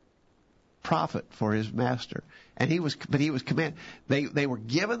profit for his master. And he was commanded. They were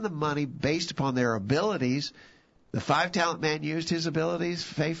given the money based upon their abilities. The 5 talent man used his abilities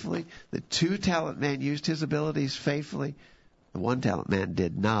faithfully. The 2 talent man used his abilities faithfully. The one talent man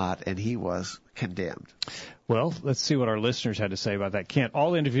did not, and he was condemned. Well, let's see what our listeners had to say about that. Kent,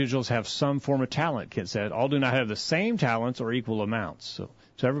 all individuals have some form of talent, Kent said. All do not have the same talents or equal amounts. So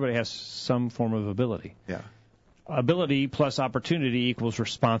everybody has some form of ability. Yeah. Ability plus opportunity equals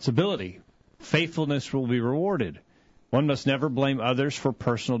responsibility. Faithfulness will be rewarded. One must never blame others for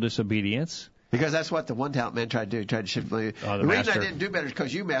personal disobedience. Because that's what the one talent man tried to do. He tried to shift blame. The reason I didn't do better is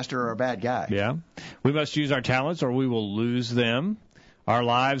because you, master, are a bad guy. Yeah. We must use our talents or we will lose them. Our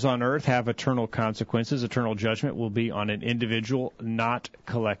lives on earth have eternal consequences. Eternal judgment will be on an individual, not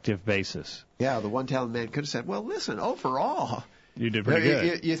collective basis. Yeah, the one talent man could have said, well, listen, overall, you did pretty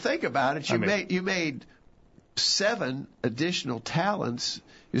good. You think about it, you made 7 additional talents.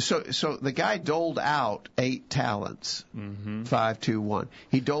 So the guy doled out 8 talents, 5, 2, 1.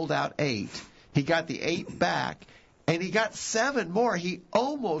 He doled out 8. He got the 8 back, and he got 7 more. He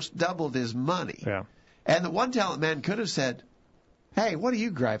almost doubled his money. Yeah. And the one talent man could have said, hey, what are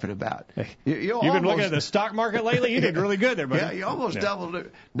you griping about? You've been looking at the stock market lately? You did really good there, buddy. Yeah, you almost doubled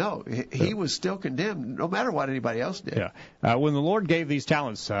it. No, he was still condemned, no matter what anybody else did. Yeah. When the Lord gave these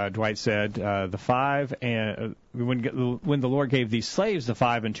talents, Dwight said, the 5 and when the Lord gave these slaves the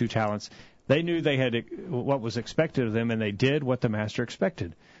 5 and 2 talents, they knew they had what was expected of them, and they did what the master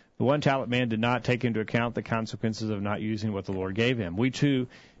expected. The one talent man did not take into account the consequences of not using what the Lord gave him. We too,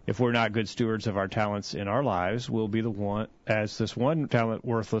 if we're not good stewards of our talents in our lives, will be the one, as this one talent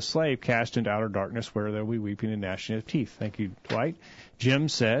worthless slave, cast into outer darkness where there will be weeping and gnashing of teeth. Thank you, Dwight. Jim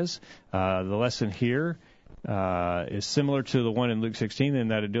says the lesson here is similar to the one in Luke 16 in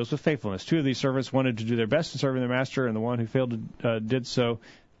that it deals with faithfulness. 2 of these servants wanted to do their best in serving their master, and the one who failed did so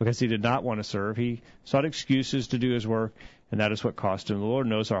because he did not want to serve. He sought excuses to do his work, and that is what cost him. The Lord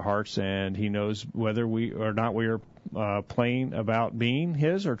knows our hearts, and he knows whether we are playing about being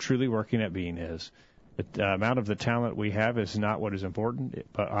his or truly working at being his. The amount of the talent we have is not what is important,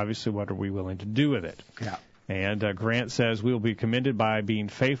 but obviously what are we willing to do with it. Yeah. And Grant says we will be commended by being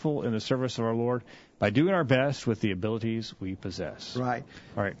faithful in the service of our Lord, by doing our best with the abilities we possess. Right.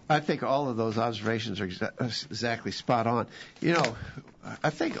 All right. I think all of those observations are exactly spot on. You know, I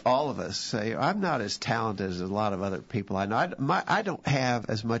think all of us say, I'm not as talented as a lot of other people I know. I don't have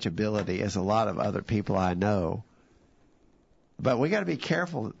as much ability as a lot of other people I know. But we got to be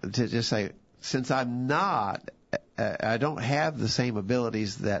careful to just say, since I'm not, I don't have the same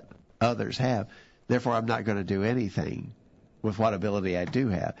abilities that others have, therefore I'm not going to do anything with what ability I do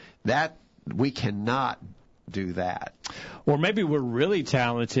have. That we cannot do that. Or maybe we're really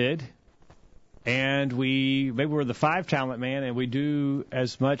talented, and maybe we're the 5 talent man, and we do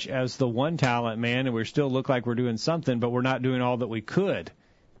as much as the 1 talent man, and we still look like we're doing something, but we're not doing all that we could.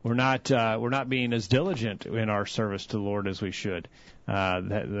 We're not being as diligent in our service to the Lord as we should.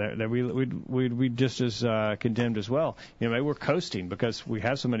 We'd just as condemned as well. You know, maybe we're coasting because we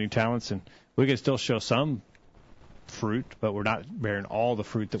have so many talents, and we can still show some fruit, but we're not bearing all the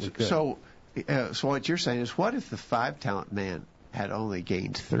fruit that we could. So what you're saying is, what if the 5 talent man had only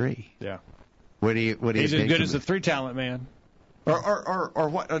gained 3? Yeah. Would he He's as good as the 3 talent man. Or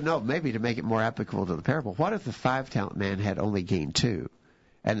what? No, maybe to make it more applicable to the parable. What if the 5 talent man had only gained 2,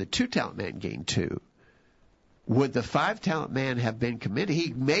 and the 2 talent man gained 2? Would the 5 talent man have been committed?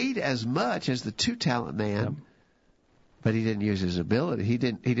 He made as much as the 2 talent man, but he didn't use his ability. He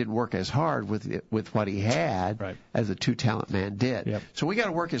didn't work as hard with what he had as the 2 talent man did. Yep. So we got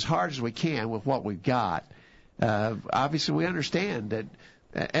to work as hard as we can with what we've got. Obviously, we understand that,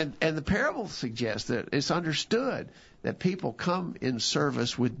 and the parable suggests that it's understood that people come in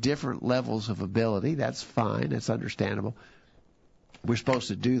service with different levels of ability. That's fine. That's understandable. We're supposed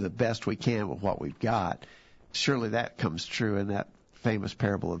to do the best we can with what we've got. Surely that comes true in that famous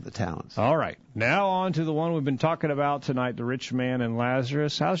parable of the talents. All right. Now on to the one we've been talking about tonight, the rich man and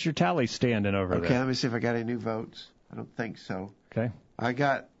Lazarus. How's your tally standing over there? Okay, let me see if I got any new votes. I don't think so. Okay. I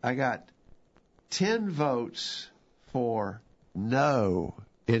got 10 votes for no,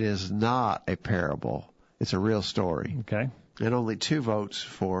 it is not a parable. It's a real story. Okay. And only 2 votes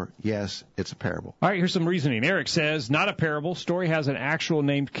for yes, it's a parable. All right, here's some reasoning. Eric says, not a parable. Story has an actual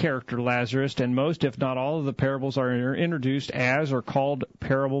named character, Lazarus, and most, if not all, of the parables are introduced as or called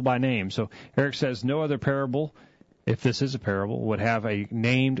parable by name. So Eric says no other parable, if this is a parable, would have a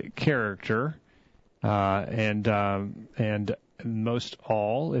named character, and most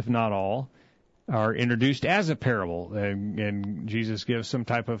all, if not all, are introduced as a parable, and Jesus gives some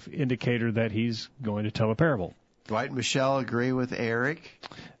type of indicator that he's going to tell a parable. Dwight and Michelle agree with Eric.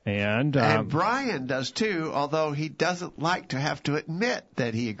 And Brian does too, although he doesn't like to have to admit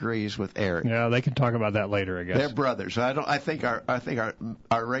that he agrees with Eric. Yeah, they can talk about that later, I guess. They're brothers. I think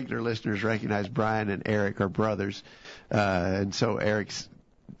our regular listeners recognize Brian and Eric are brothers, and so Eric's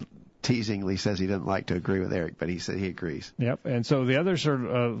teasingly says he doesn't like to agree with Eric, but he said he agrees. Yep. And so the others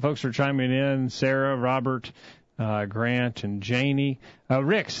are folks are chiming in. Sarah, Robert, Grant, and Janie.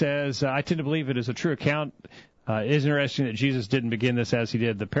 Rick says, I tend to believe it is a true account. It is interesting that Jesus didn't begin this as he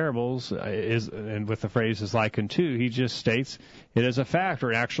did the parables, and with the phrase is like unto. He just states it is a fact or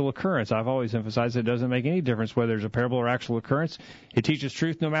an actual occurrence. I've always emphasized it doesn't make any difference whether it's a parable or actual occurrence. It teaches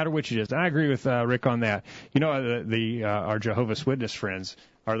truth no matter which it is. And I agree with Rick on that. You know, our Jehovah's Witness friends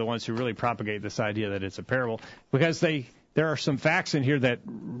are the ones who really propagate this idea that it's a parable because there are some facts in here that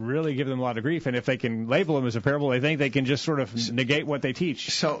really give them a lot of grief, and if they can label them as a parable, they think they can just sort of negate what they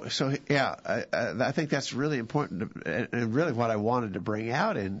teach. So yeah, I think that's really important, and really what I wanted to bring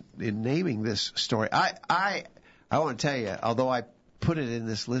out in naming this story. I want to tell you, although I put it in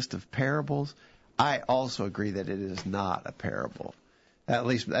this list of parables, I also agree that it is not a parable. At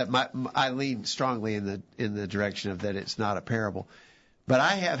least I lean strongly in the direction of that it's not a parable. But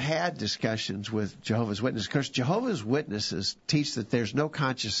I have had discussions with Jehovah's Witnesses. Of course, Jehovah's Witnesses teach that there's no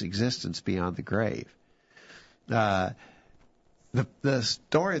conscious existence beyond the grave. The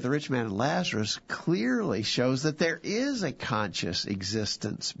story of the rich man and Lazarus clearly shows that there is a conscious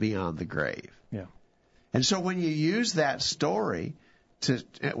existence beyond the grave. Yeah. And so when you use that story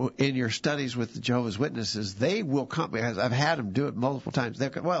in your studies with the Jehovah's Witnesses, they will come, because I've had them do it multiple times. They'll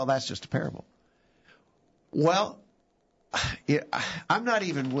go, well, that's just a parable. Well, I'm not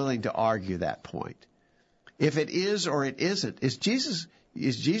even willing to argue that point. If it is or it isn't, is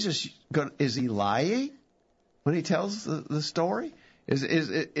he lying when he tells the story?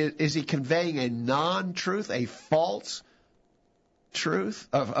 Is he conveying a non-truth, a false truth,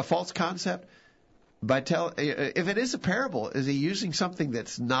 a false concept? If it is a parable, is he using something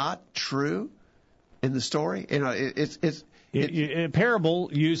that's not true in the story? You know, A parable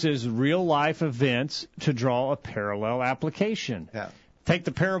uses real life events to draw a parallel application. Yeah. Take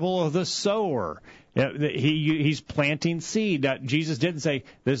the parable of the sower. He's planting seed. Jesus didn't say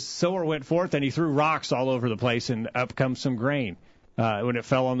the sower went forth and he threw rocks all over the place and up comes some grain when it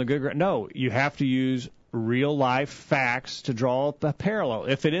fell on the good ground. No, you have to use real life facts to draw up a parallel.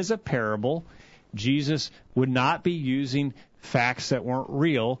 If it is a parable, Jesus would not be using facts that weren't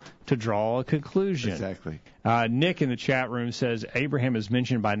real to draw a conclusion. Exactly. Nick in the chat room says Abraham is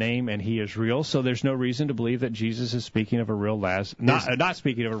mentioned by name and he is real, so there's no reason to believe that Jesus is speaking of a real not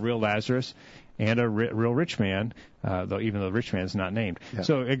speaking of a real Lazarus and a real rich man, though even though the rich man is not named. Yeah.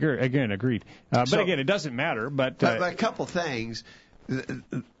 So again, agreed. But again, it doesn't matter. But a couple things.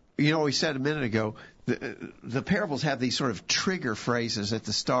 You know, we said a minute ago, the parables have these sort of trigger phrases at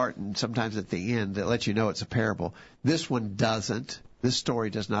the start and sometimes at the end that let you know it's a parable. This one doesn't. This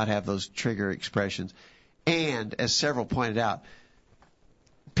story does not have those trigger expressions. And, as several pointed out,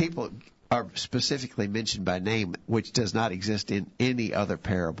 people are specifically mentioned by name, which does not exist in any other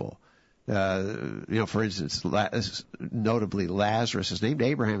parable. For instance, notably Lazarus is named,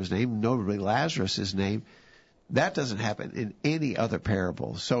 Abraham is named, notably Lazarus is named. That doesn't happen in any other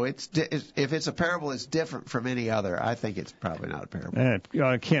parable. So if it's a parable, it's different from any other. I think it's probably not a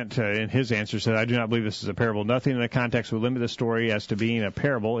parable. Kent, in his answer, said, I do not believe this is a parable. Nothing in the context would limit the story as to being a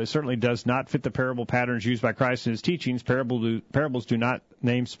parable. It certainly does not fit the parable patterns used by Christ in his teachings. Parables do not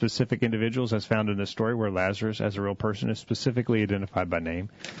name specific individuals as found in this story, where Lazarus, as a real person, is specifically identified by name.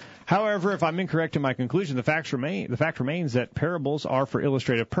 However, if I'm incorrect in my conclusion, the fact remains that parables are for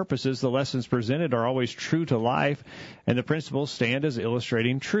illustrative purposes. The lessons presented are always true to life, and the principles stand as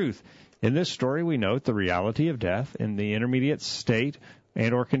illustrating truth. In this story, we note the reality of death. In the intermediate state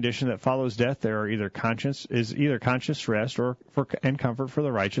and or condition that follows death, there are either conscious rest and comfort for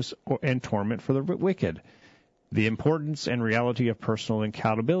the righteous and torment for the wicked. The importance and reality of personal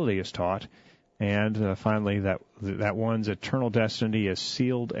accountability is taught. And finally, that one's eternal destiny is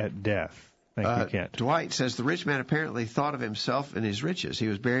sealed at death. Thank you, Kent. Dwight says the rich man apparently thought of himself and his riches. He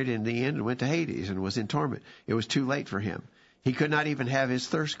was buried in the end and went to Hades and was in torment. It was too late for him. He could not even have his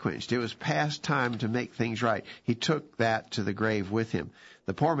thirst quenched. It was past time to make things right. He took that to the grave with him.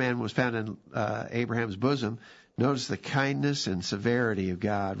 The poor man was found in Abraham's bosom. Notice the kindness and severity of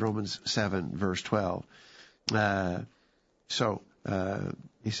God, Romans 7, verse 12.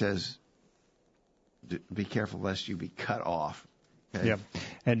 He says, be careful lest you be cut off. Okay? Yep.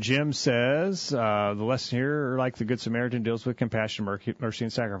 And Jim says, the lesson here, like the Good Samaritan, deals with compassion, mercy,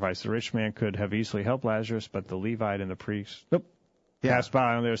 and sacrifice. The rich man could have easily helped Lazarus, but the Levite and the priest passed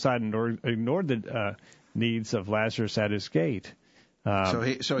by on the other side and ignored needs of Lazarus at his gate. So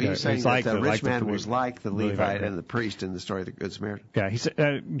he's saying that the rich man was like the Levite and the priest in the story of the Good Samaritan. Yeah, he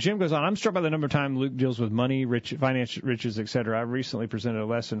said. Jim goes on. I'm struck by the number of times Luke deals with money, riches, etc. I recently presented a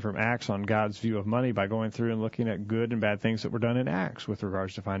lesson from Acts on God's view of money by going through and looking at good and bad things that were done in Acts with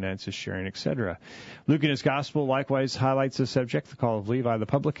regards to finances, sharing, etc. Luke in his gospel likewise highlights the subject: the call of Levi the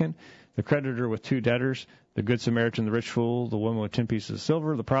publican, the creditor with 2 debtors, the good Samaritan, the rich fool, the woman with 10 pieces of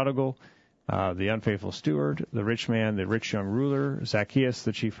silver, the prodigal, the unfaithful steward, the rich man, the rich young ruler, Zacchaeus,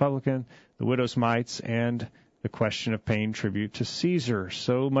 the chief publican, the widow's mites, and the question of paying tribute to Caesar.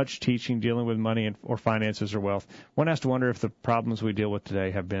 So much teaching dealing with money or finances or wealth. One has to wonder if the problems we deal with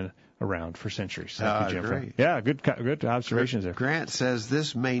today have been around for centuries. Thank you, Jim. Agree. Yeah, good observations there. Grant says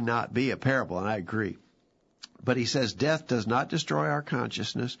this may not be a parable, and I agree. But he says death does not destroy our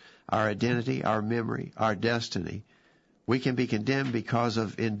consciousness, our identity, our memory, our destiny. We can be condemned because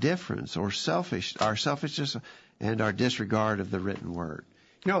of indifference or our selfishness and our disregard of the written word.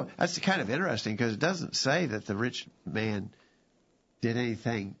 You know, that's kind of interesting because it doesn't say that the rich man did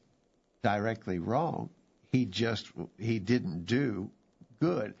anything directly wrong. He didn't do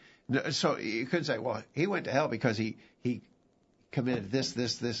good. So you couldn't say, well, he went to hell because he committed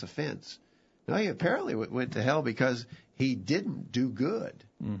this offense. No, he apparently went to hell because he didn't do good.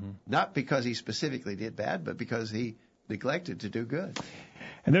 Mm-hmm. Not because he specifically did bad, but because he neglected to do good.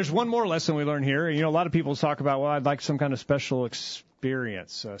 And there's one more lesson we learn here. You know, a lot of people talk about, well, I'd like some kind of special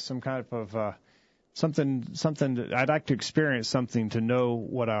experience, some kind of something that I'd like to experience something to know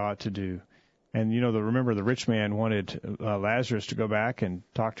what I ought to do. And, you know, remember the rich man wanted Lazarus to go back and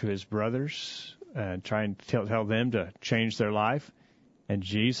talk to his brothers and try and tell them to change their life. And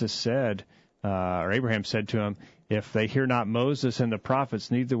Jesus said, or Abraham said to him, if they hear not Moses and the prophets,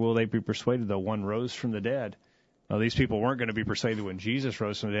 neither will they be persuaded, though one rose from the dead. Well, these people weren't going to be persuaded when Jesus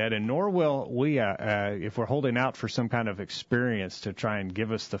rose from the dead, and nor will we if we're holding out for some kind of experience to try and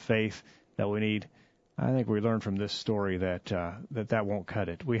give us the faith that we need. I think we learn from this story that won't cut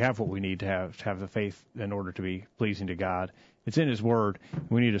it. We have what we need to have the faith in order to be pleasing to God. It's in His Word.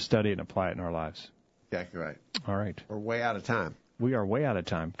 We need to study it and apply it in our lives. Exactly right. All right. We're way out of time. We are way out of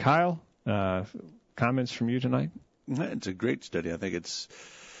time. Kyle, comments from you tonight? It's a great study. I think it's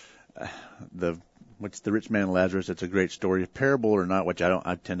what's the rich man and Lazarus. It's a great story, a parable or not, which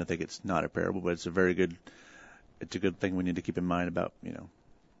I tend to think it's not a parable, but it's a good thing we need to keep in mind about, you know,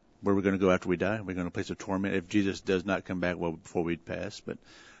 where we're going to go after we die. We're going to a place of torment if Jesus does not come back before we pass. But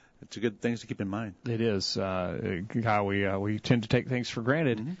it's a good thing to keep in mind. It is. Kyle, we tend to take things for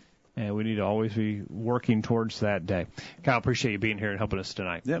granted, mm-hmm. and we need to always be working towards that day. Kyle, appreciate you being here and helping us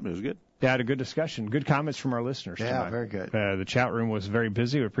tonight. Yeah, it was good. Yeah, had a good discussion. Good comments from our listeners tonight. Yeah, very good. The chat room was very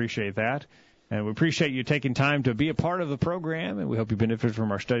busy. We appreciate that. And we appreciate you taking time to be a part of the program, and we hope you benefit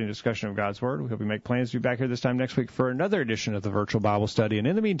from our study and discussion of God's Word. We hope you make plans to be back here this time next week for another edition of the Virtual Bible Study. And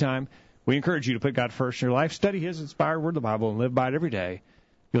in the meantime, we encourage you to put God first in your life, study His inspired Word, the Bible, and live by it every day.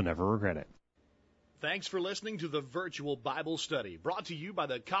 You'll never regret it. Thanks for listening to the Virtual Bible Study, brought to you by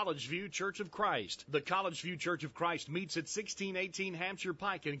the College View Church of Christ. The College View Church of Christ meets at 1618 Hampshire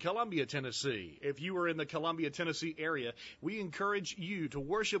Pike in Columbia, Tennessee. If you are in the Columbia, Tennessee area, we encourage you to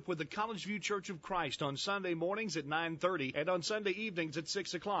worship with the College View Church of Christ on Sunday mornings at 9:30 and on Sunday evenings at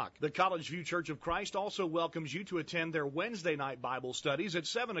 6 o'clock. The College View Church of Christ also welcomes you to attend their Wednesday night Bible studies at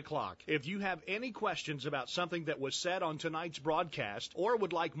 7 o'clock. If you have any questions about something that was said on tonight's broadcast or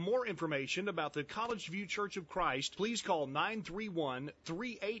would like more information about the College View Church of Christ, please call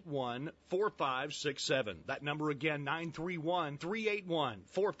 931-381-4567. That number again,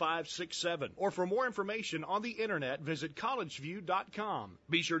 931-381-4567. Or for more information on the internet, visit collegeview.com.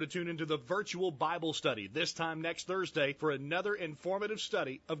 Be sure to tune into the Virtual Bible Study this time next Thursday for another informative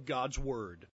study of God's Word.